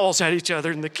snapping towels at each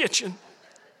other in the kitchen.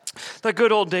 The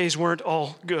good old days weren't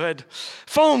all good.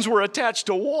 Phones were attached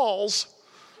to walls.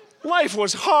 Life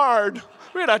was hard.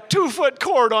 We had a 2-foot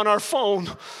cord on our phone.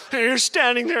 And you're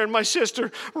standing there, and my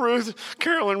sister,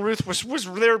 Carolyn Ruth, was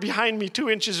there behind me 2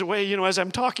 inches away, you know, as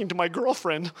I'm talking to my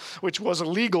girlfriend, which was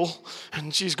illegal.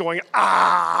 And she's going,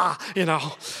 you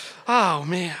know. Oh,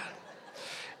 man.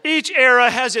 Each era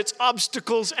has its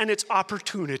obstacles and its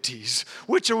opportunities.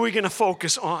 Which are we going to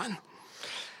focus on?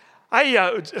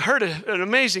 I heard an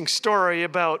amazing story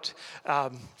about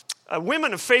a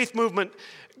Women of Faith movement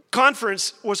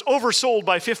conference was oversold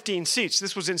by 15 seats.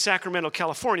 This was in Sacramento,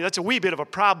 California. That's a wee bit of a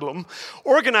problem.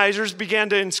 Organizers began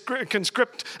to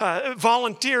conscript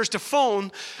volunteers to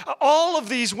phone all of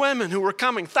these women who were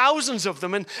coming, thousands of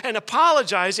them, and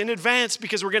apologize in advance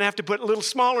because we're going to have to put little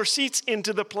smaller seats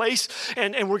into the place,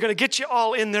 and we're going to get you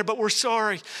all in there, but we're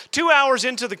sorry. 2 hours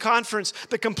into the conference,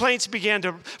 the complaints began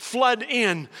to flood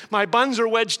in. My buns are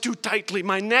wedged too tightly.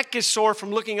 My neck is sore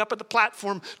from looking up at the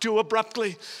platform too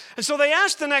abruptly. And so they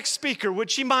asked the next speaker,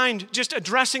 would she mind just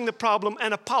addressing the problem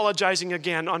and apologizing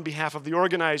again on behalf of the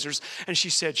organizers? And she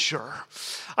said, sure.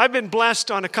 I've been blessed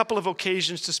on a couple of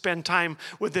occasions to spend time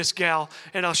with this gal,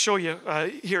 and I'll show you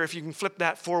here if you can flip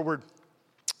that forward.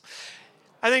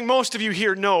 I think most of you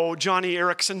here know Johnny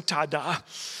Erickson Tada.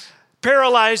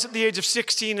 Paralyzed at the age of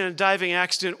 16 in a diving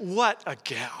accident. What a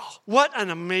gal. What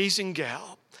an amazing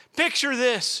gal. Picture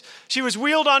this. She was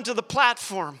wheeled onto the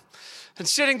platform. And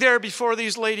sitting there before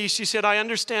these ladies, she said, I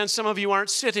understand some of you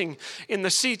aren't sitting in the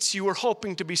seats you were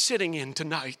hoping to be sitting in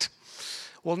tonight.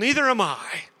 Well, neither am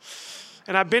I.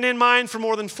 And I've been in mine for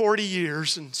more than 40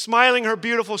 years. And smiling her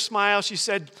beautiful smile, she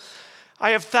said,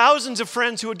 I have thousands of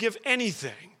friends who would give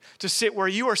anything to sit where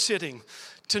you are sitting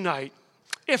tonight,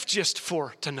 if just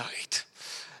for tonight.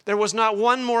 There was not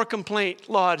one more complaint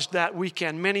lodged that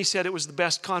weekend. Many said it was the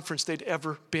best conference they'd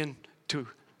ever been to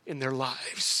in their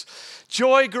lives.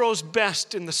 Joy grows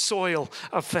best in the soil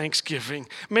of thanksgiving.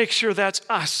 Make sure that's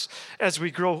us as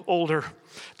we grow older.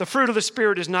 The fruit of the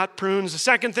Spirit is not prunes. The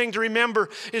second thing to remember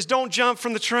is don't jump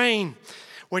from the train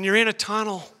when you're in a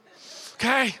tunnel.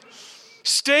 Okay?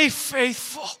 Stay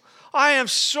faithful. I am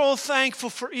so thankful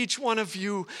for each one of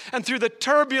you. And through the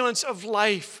turbulence of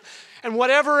life, and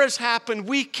whatever has happened,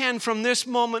 we can from this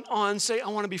moment on say, I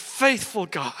want to be faithful,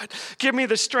 God. Give me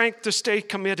the strength to stay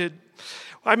committed.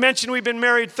 I mentioned we've been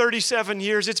married 37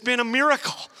 years. It's been a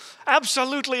miracle.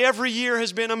 Absolutely every year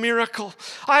has been a miracle.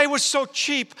 I was so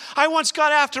cheap. I once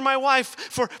got after my wife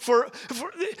for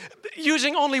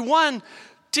using only one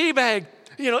tea bag.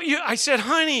 You know, I said,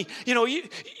 honey, you know, you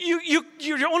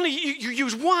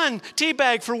use one tea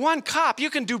bag for one cup. You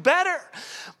can do better.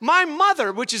 My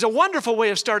mother, which is a wonderful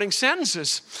way of starting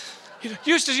sentences,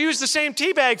 used to use the same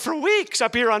tea bag for weeks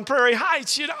up here on Prairie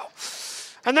Heights, you know.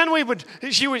 And then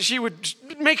she would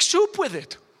make soup with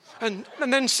it, and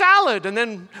then salad, and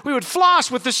then we would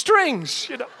floss with the strings,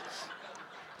 you know,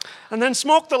 and then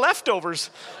smoke the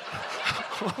leftovers.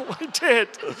 I did.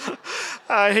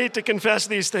 I hate to confess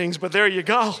these things, but there you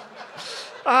go.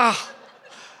 But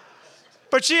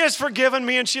she has forgiven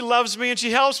me, and she loves me, and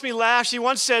she helps me laugh. She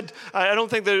once said, I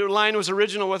don't think the line was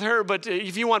original with her, but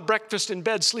if you want breakfast in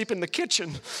bed, sleep in the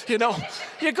kitchen. You know,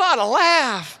 you gotta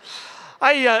laugh.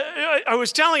 I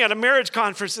was telling at a marriage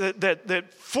conference that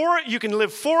you can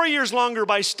live 4 years longer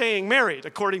by staying married,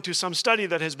 according to some study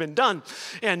that has been done.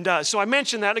 And so I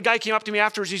mentioned that. A guy came up to me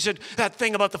afterwards. He said, that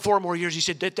thing about the 4 more years, he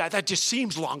said, that just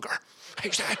seems longer. He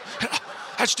said,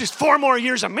 that's just 4 more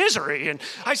years of misery. And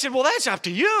I said, well, that's up to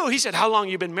you. He said, how long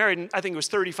have you been married? And I think it was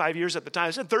 35 years at the time.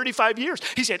 I said, 35 years.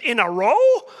 He said, in a row?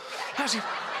 I said,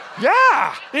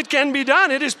 yeah, it can be done.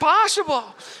 It is possible.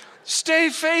 Stay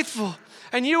faithful.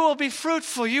 And you will be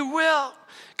fruitful. You will.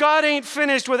 God ain't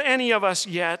finished with any of us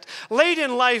yet. Late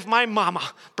in life, my mama,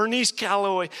 Bernice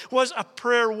Calloway, was a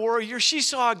prayer warrior. She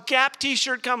saw a Gap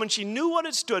t-shirt come and she knew what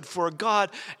it stood for. God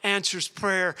answers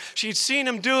prayer. She'd seen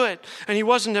him do it, and he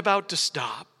wasn't about to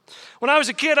stop. When I was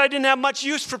a kid, I didn't have much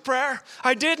use for prayer.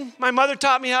 I didn't. My mother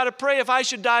taught me how to pray if I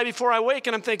should die before I wake,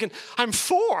 and I'm thinking, I'm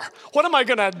 4. What am I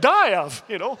going to die of?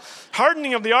 You know,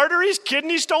 hardening of the arteries,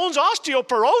 kidney stones,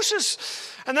 osteoporosis.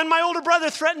 And then my older brother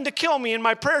threatened to kill me, and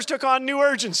my prayers took on new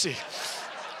urgency.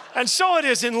 And so it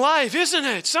is in life, isn't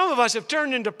it? Some of us have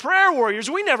turned into prayer warriors.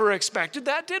 We never expected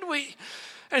that, did we?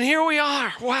 And here we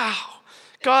are. Wow.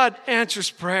 God answers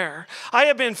prayer. I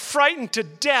have been frightened to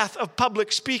death of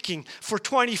public speaking for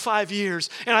 25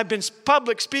 years, and I've been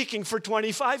public speaking for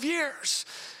 25 years.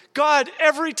 God,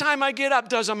 every time I get up,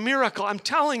 does a miracle. I'm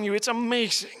telling you, it's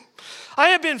amazing. I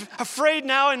have been afraid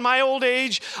now in my old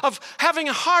age of having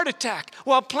a heart attack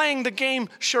while playing the game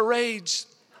charades.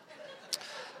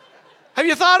 Have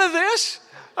you thought of this?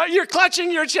 You're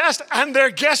clutching your chest and they're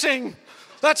guessing.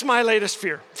 That's my latest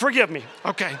fear. Forgive me.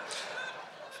 Okay.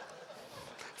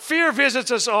 Fear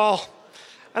visits us all.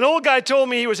 An old guy told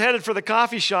me he was headed for the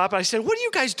coffee shop. I said, what are you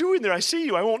guys doing there? I see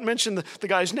you. I won't mention the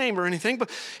guy's name or anything, but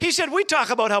he said, we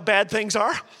talk about how bad things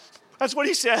are. That's what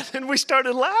he said, and we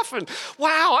started laughing.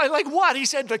 Wow, I like what? He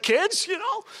said, the kids,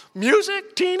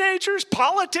 music, teenagers,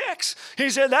 politics. He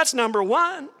said, that's number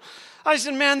one. I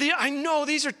said, man, I know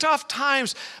these are tough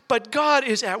times, but God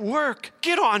is at work.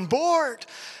 Get on board.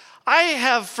 I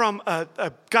have from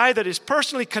a guy that is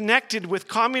personally connected with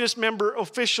communist member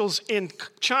officials in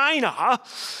China,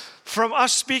 from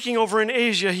us speaking over in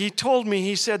Asia, he told me,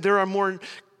 he said, there are more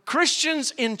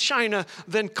Christians in China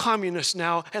than communists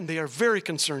now, and they are very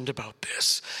concerned about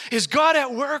this. Is God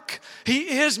at work?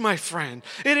 He is, my friend.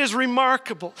 It is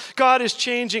remarkable. God is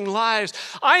changing lives.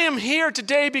 I am here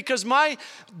today because my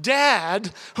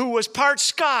dad, who was part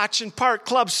Scotch and part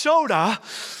club soda,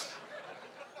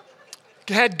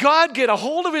 had God get a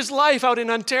hold of his life out in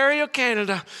Ontario,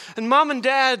 Canada. And Mom and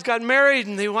Dad got married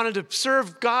and they wanted to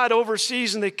serve God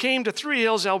overseas, and they came to Three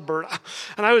Hills, Alberta.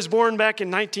 And I was born back in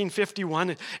 1951,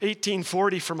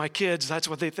 1840 for my kids. That's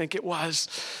what they think it was.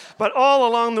 But all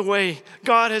along the way,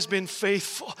 God has been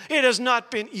faithful. It has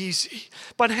not been easy,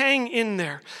 but hang in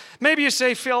there. Maybe you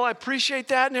say, Phil, I appreciate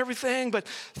that and everything, but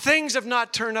things have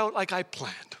not turned out like I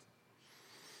planned.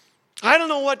 I don't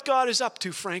know what God is up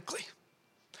to, frankly.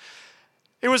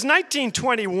 It was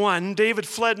 1921. David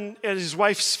Flood and his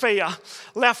wife Svea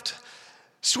left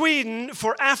Sweden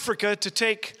for Africa to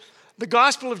take the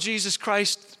gospel of Jesus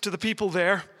Christ to the people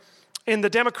there in the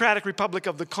Democratic Republic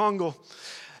of the Congo.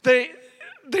 They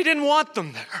didn't want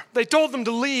them there. They told them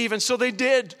to leave, and so they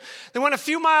did. They went a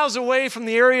few miles away from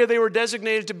the area they were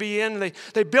designated to be in.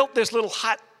 They built this little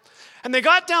hut. And they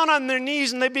got down on their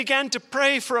knees and they began to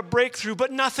pray for a breakthrough,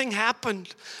 but nothing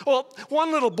happened. Well,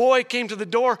 one little boy came to the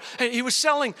door and he was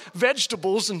selling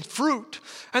vegetables and fruit.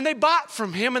 And they bought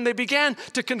from him and they began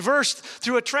to converse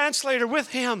through a translator with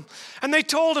him. And they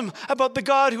told him about the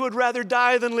God who would rather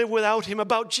die than live without him,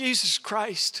 about Jesus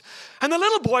Christ. And the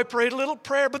little boy prayed a little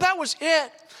prayer, but that was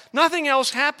it. Nothing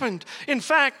else happened. In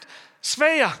fact,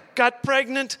 Svea got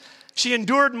pregnant, she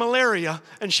endured malaria,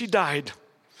 and she died.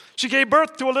 She gave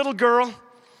birth to a little girl.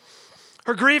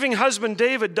 Her grieving husband,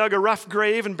 David, dug a rough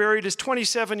grave and buried his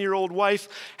 27-year-old wife,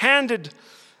 handed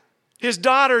his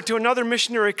daughter to another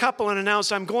missionary couple and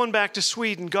announced, I'm going back to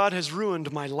Sweden. God has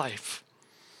ruined my life.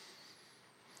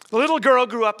 The little girl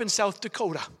grew up in South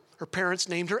Dakota. Her parents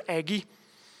named her Aggie.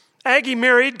 Aggie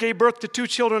married, gave birth to 2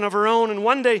 children of her own, and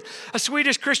one day a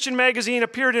Swedish Christian magazine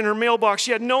appeared in her mailbox.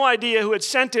 She had no idea who had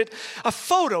sent it. A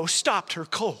photo stopped her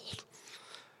cold.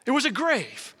 It was a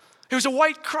grave. It was a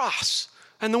white cross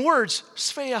and the words,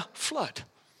 Svea Flood.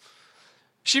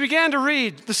 She began to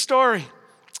read the story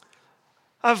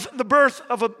of the birth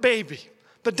of a baby,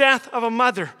 the death of a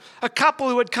mother, a couple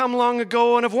who had come long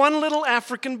ago, and of one little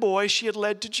African boy she had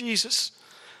led to Jesus.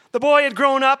 The boy had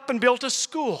grown up and built a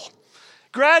school.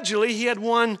 Gradually, he had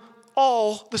won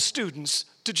all the students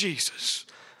to Jesus,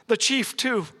 the chief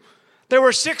too. There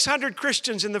were 600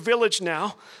 Christians in the village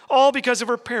now, all because of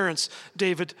her parents,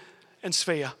 David and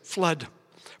Svea Flood.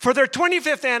 For their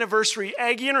 25th anniversary,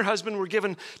 Aggie and her husband were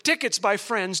given tickets by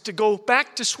friends to go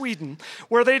back to Sweden,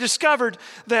 where they discovered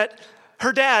that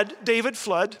her dad, David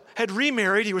Flood, had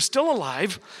remarried. He was still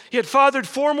alive. He had fathered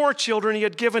 4 more children. He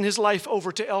had given his life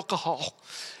over to alcohol.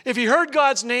 If he heard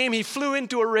God's name, he flew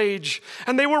into a rage,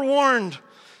 and they were warned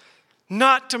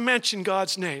not to mention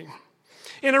God's name.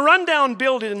 In a rundown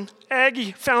building,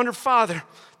 Aggie found her father,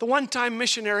 the one-time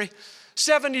missionary,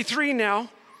 73 now.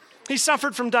 He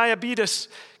suffered from diabetes.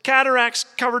 Cataracts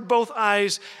covered both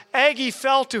eyes. Aggie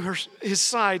fell to his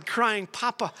side, crying,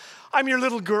 Papa, I'm your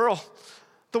little girl,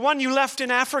 the one you left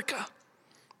in Africa.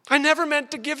 I never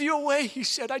meant to give you away, he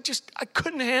said. I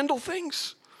couldn't handle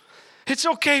things. It's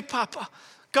okay, Papa.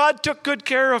 God took good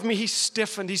care of me. He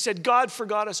stiffened. He said, God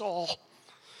forgot us all.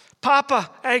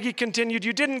 Papa, Aggie continued,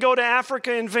 you didn't go to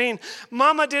Africa in vain.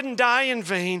 Mama didn't die in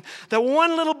vain. That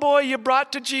one little boy you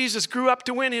brought to Jesus grew up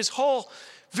to win his whole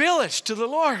village to the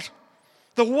Lord.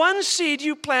 The one seed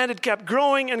you planted kept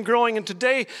growing and growing, and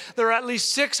today there are at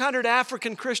least 600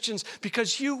 African Christians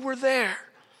because you were there.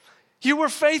 You were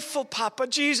faithful, Papa.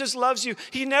 Jesus loves you.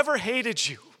 He never hated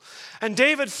you. And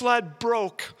David Flood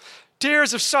broke.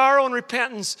 Tears of sorrow and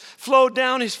repentance flowed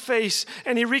down his face,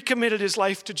 and he recommitted his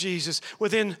life to Jesus.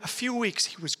 Within a few weeks,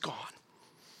 he was gone.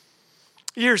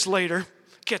 Years later,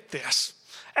 get this,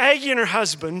 Aggie and her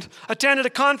husband attended a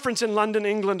conference in London,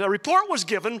 England. A report was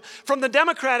given from the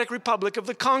Democratic Republic of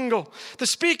the Congo. The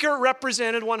speaker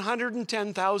represented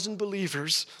 110,000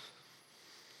 believers.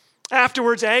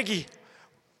 Afterwards, Aggie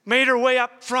made her way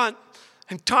up front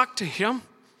and talked to him.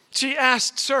 She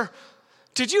asked, Sir,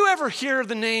 Did you ever hear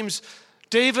the names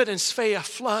David and Svea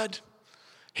Flood?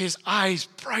 His eyes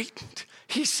brightened.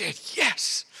 He said,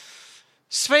 yes.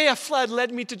 Svea Flood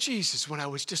led me to Jesus when I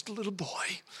was just a little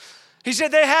boy. He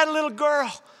said, they had a little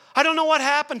girl. I don't know what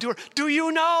happened to her. Do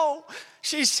you know?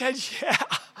 She said, yeah,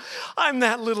 I'm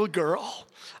that little girl.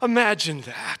 Imagine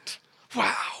that.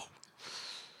 Wow.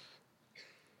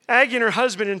 Aggie and her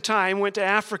husband in time went to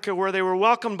Africa where they were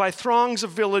welcomed by throngs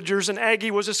of villagers, and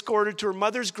Aggie was escorted to her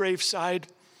mother's graveside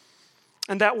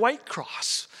and that white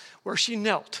cross where she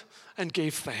knelt and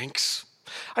gave thanks.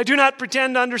 I do not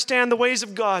pretend to understand the ways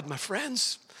of God, my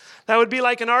friends. That would be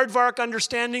like an aardvark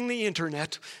understanding the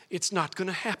internet. It's not going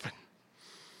to happen.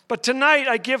 But tonight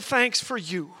I give thanks for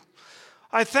you.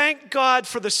 I thank God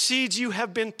for the seeds you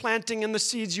have been planting and the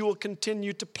seeds you will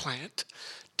continue to plant.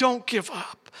 Don't give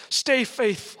up. Stay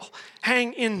faithful.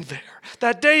 Hang in there.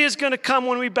 That day is going to come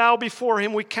when we bow before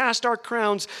Him, we cast our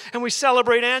crowns, and we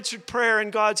celebrate answered prayer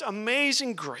and God's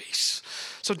amazing grace.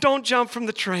 So don't jump from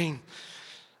the train.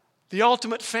 The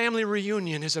ultimate family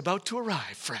reunion is about to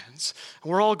arrive, friends.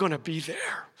 And we're all going to be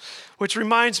there. Which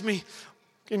reminds me,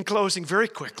 in closing very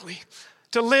quickly,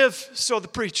 to live so the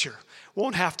preacher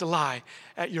won't have to lie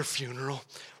at your funeral.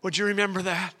 Would you remember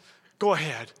that? Go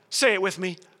ahead. Say it with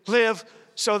me. Live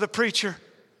so the preacher.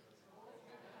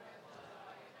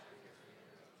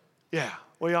 Yeah,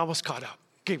 we almost caught up.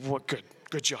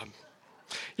 Good job.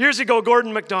 Years ago,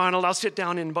 Gordon MacDonald, I'll sit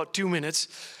down in about 2 minutes,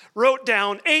 wrote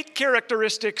down 8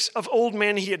 characteristics of old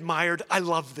men he admired. I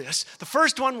love this. The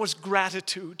first one was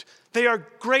gratitude. They are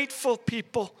grateful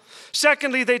people.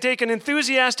 Secondly, they take an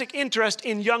enthusiastic interest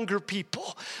in younger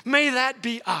people. May that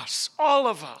be us, all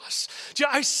of us.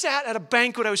 I sat at a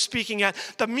banquet I was speaking at.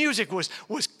 The music was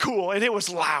cool and it was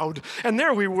loud. And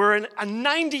there we were, and a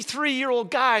 93-year-old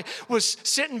guy was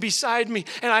sitting beside me.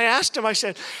 And I asked him, I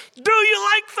said, do you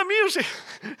like the music?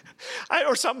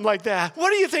 Or something like that. What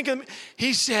do you think of me?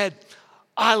 He said,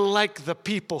 I like the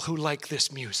people who like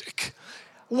this music.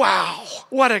 Wow,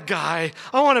 what a guy.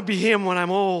 I want to be him when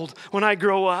I'm old, when I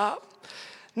grow up.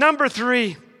 Number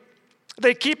 3,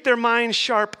 they keep their minds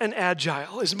sharp and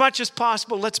agile. As much as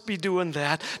possible, let's be doing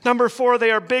that. Number 4,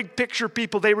 they are big picture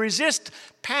people. They resist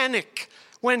panic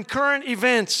when current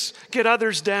events get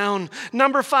others down.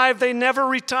 Number 5, they never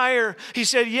retire. He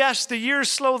said, yes, the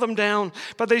years slow them down,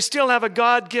 but they still have a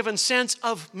God-given sense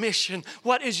of mission.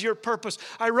 What is your purpose?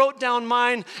 I wrote down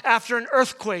mine after an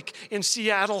earthquake in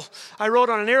Seattle. I wrote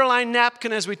on an airline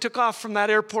napkin as we took off from that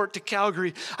airport to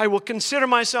Calgary, I will consider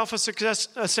myself a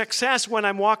success when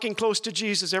I'm walking close to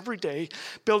Jesus every day,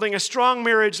 building a strong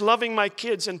marriage, loving my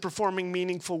kids, and performing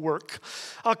meaningful work.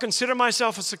 I'll consider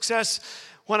myself a success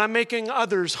when I'm making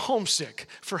others homesick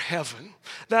for heaven.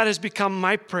 That has become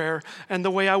my prayer and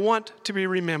the way I want to be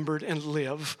remembered and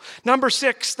live. Number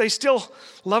 6, they still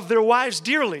love their wives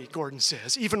dearly, Gordon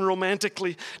says, even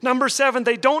romantically. Number 7,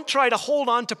 they don't try to hold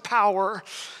on to power.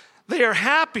 They are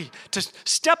happy to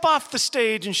step off the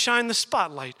stage and shine the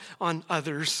spotlight on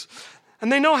others.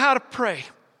 And they know how to pray.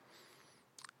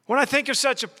 When I think of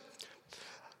such a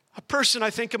person, I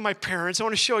think of my parents. I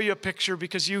want to show you a picture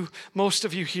because most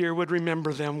of you here would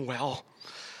remember them well.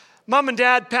 Mom and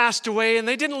Dad passed away and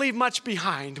they didn't leave much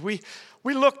behind. We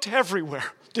looked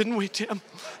everywhere, didn't we, Tim?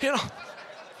 You know,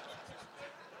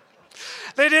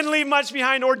 they didn't leave much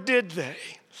behind, or did they?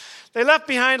 They left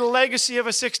behind a legacy of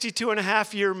a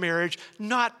 62-and-a-half-year marriage,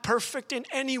 not perfect in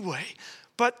any way,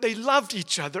 but they loved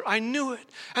each other. I knew it.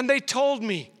 And they told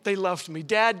me they loved me.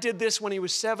 Dad did this when he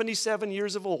was 77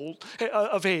 years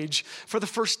of age for the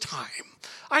first time.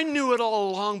 I knew it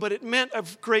all along, but it meant a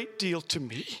great deal to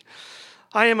me.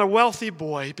 I am a wealthy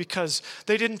boy because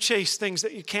they didn't chase things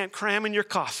that you can't cram in your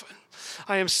coffin.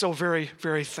 I am so very,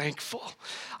 very thankful.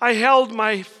 I held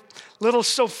my little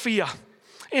Sophia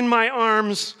in my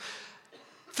arms,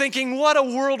 thinking, what a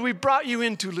world we brought you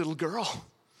into, little girl.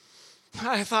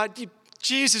 I thought,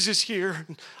 Jesus is here.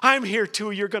 I'm here too.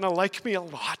 You're going to like me a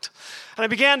lot. And I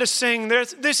began to sing,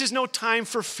 this is no time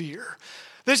for fear.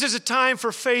 This is a time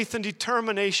for faith and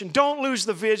determination. Don't lose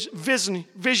the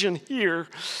vision here.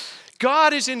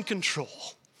 God is in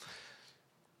control.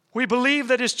 We believe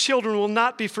that His children will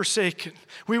not be forsaken.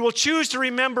 We will choose to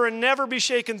remember and never be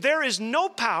shaken. There is no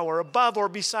power above or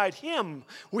beside Him,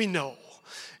 we know.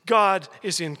 God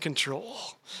is in control.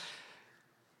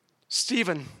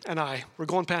 Stephen and I were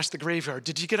going past the graveyard.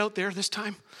 Did you get out there this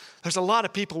time? There's a lot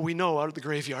of people we know out at the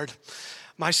graveyard.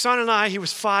 My son and I, he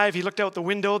was 5. He looked out the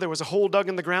window. There was a hole dug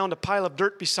in the ground, a pile of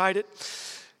dirt beside it.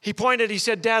 He pointed, he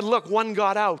said, Dad, look, one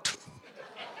got out.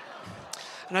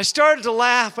 And I started to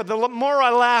laugh, but the more I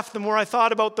laughed, the more I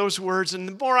thought about those words. And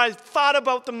the more I thought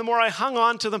about them, the more I hung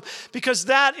on to them, because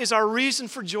that is our reason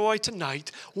for joy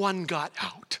tonight. One got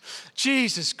out.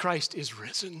 Jesus Christ is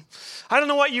risen. I don't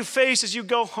know what you face as you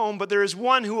go home, but there is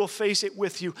one who will face it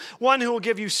with you, one who will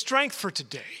give you strength for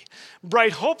today,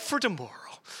 bright hope for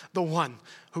tomorrow, the one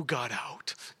who got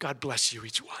out. God bless you,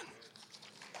 each one.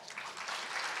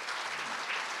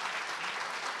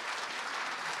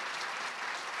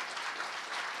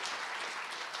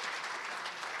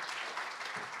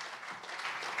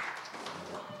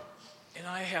 And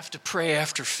I have to pray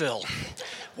after Phil.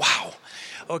 Wow.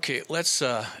 Okay, let's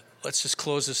just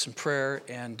close this in prayer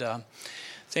and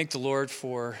thank the Lord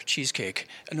for cheesecake.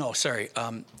 No, sorry.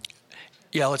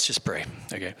 Let's just pray.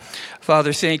 Okay.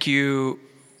 Father, thank you.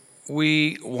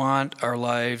 We want our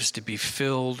lives to be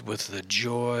filled with the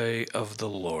joy of the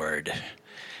Lord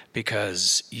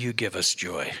because you give us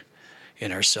joy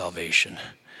in our salvation.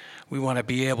 We want to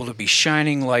be able to be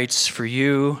shining lights for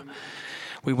you.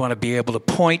 We want to be able to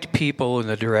point people in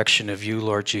the direction of you,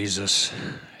 Lord Jesus.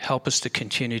 Help us to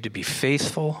continue to be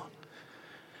faithful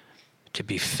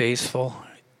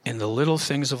in the little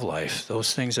things of life,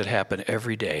 those things that happen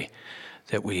every day,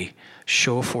 that we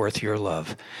show forth your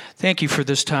love. Thank you for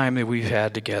this time that we've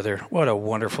had together. What a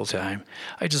wonderful time.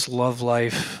 I just love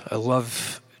life. I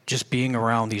love just being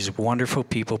around these wonderful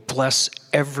people. Bless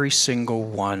every single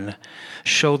one.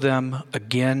 Show them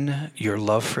again your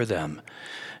love for them.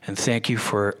 And thank you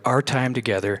for our time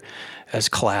together as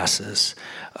classes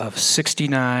of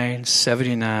 69,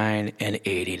 79, and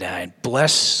 89.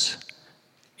 Bless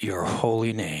your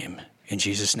holy name in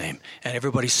Jesus' name. And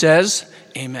everybody says,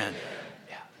 amen.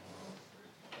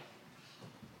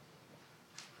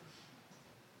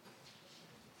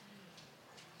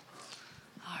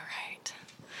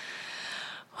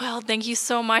 Well, thank you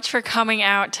so much for coming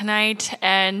out tonight.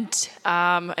 And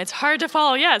it's hard to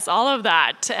follow, yes, all of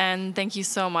that. And thank you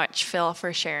so much, Phil,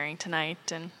 for sharing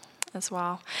tonight and as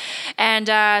well.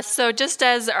 And so just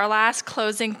as our last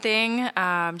closing thing,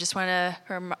 just want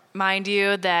to remind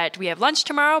you that we have lunch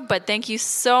tomorrow, but thank you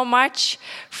so much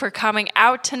for coming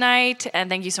out tonight, and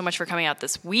thank you so much for coming out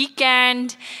this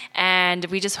weekend. And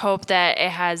we just hope that it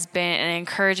has been an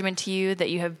encouragement to you, that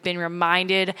you have been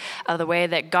reminded of the way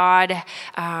that God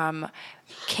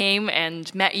came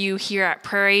and met you here at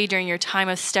Prairie during your time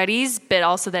of studies, but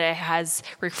also that it has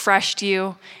refreshed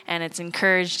you and it's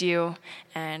encouraged you.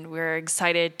 And we're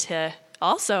excited to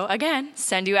also, again,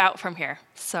 send you out from here.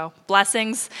 So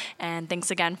blessings, and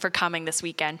thanks again for coming this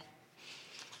weekend.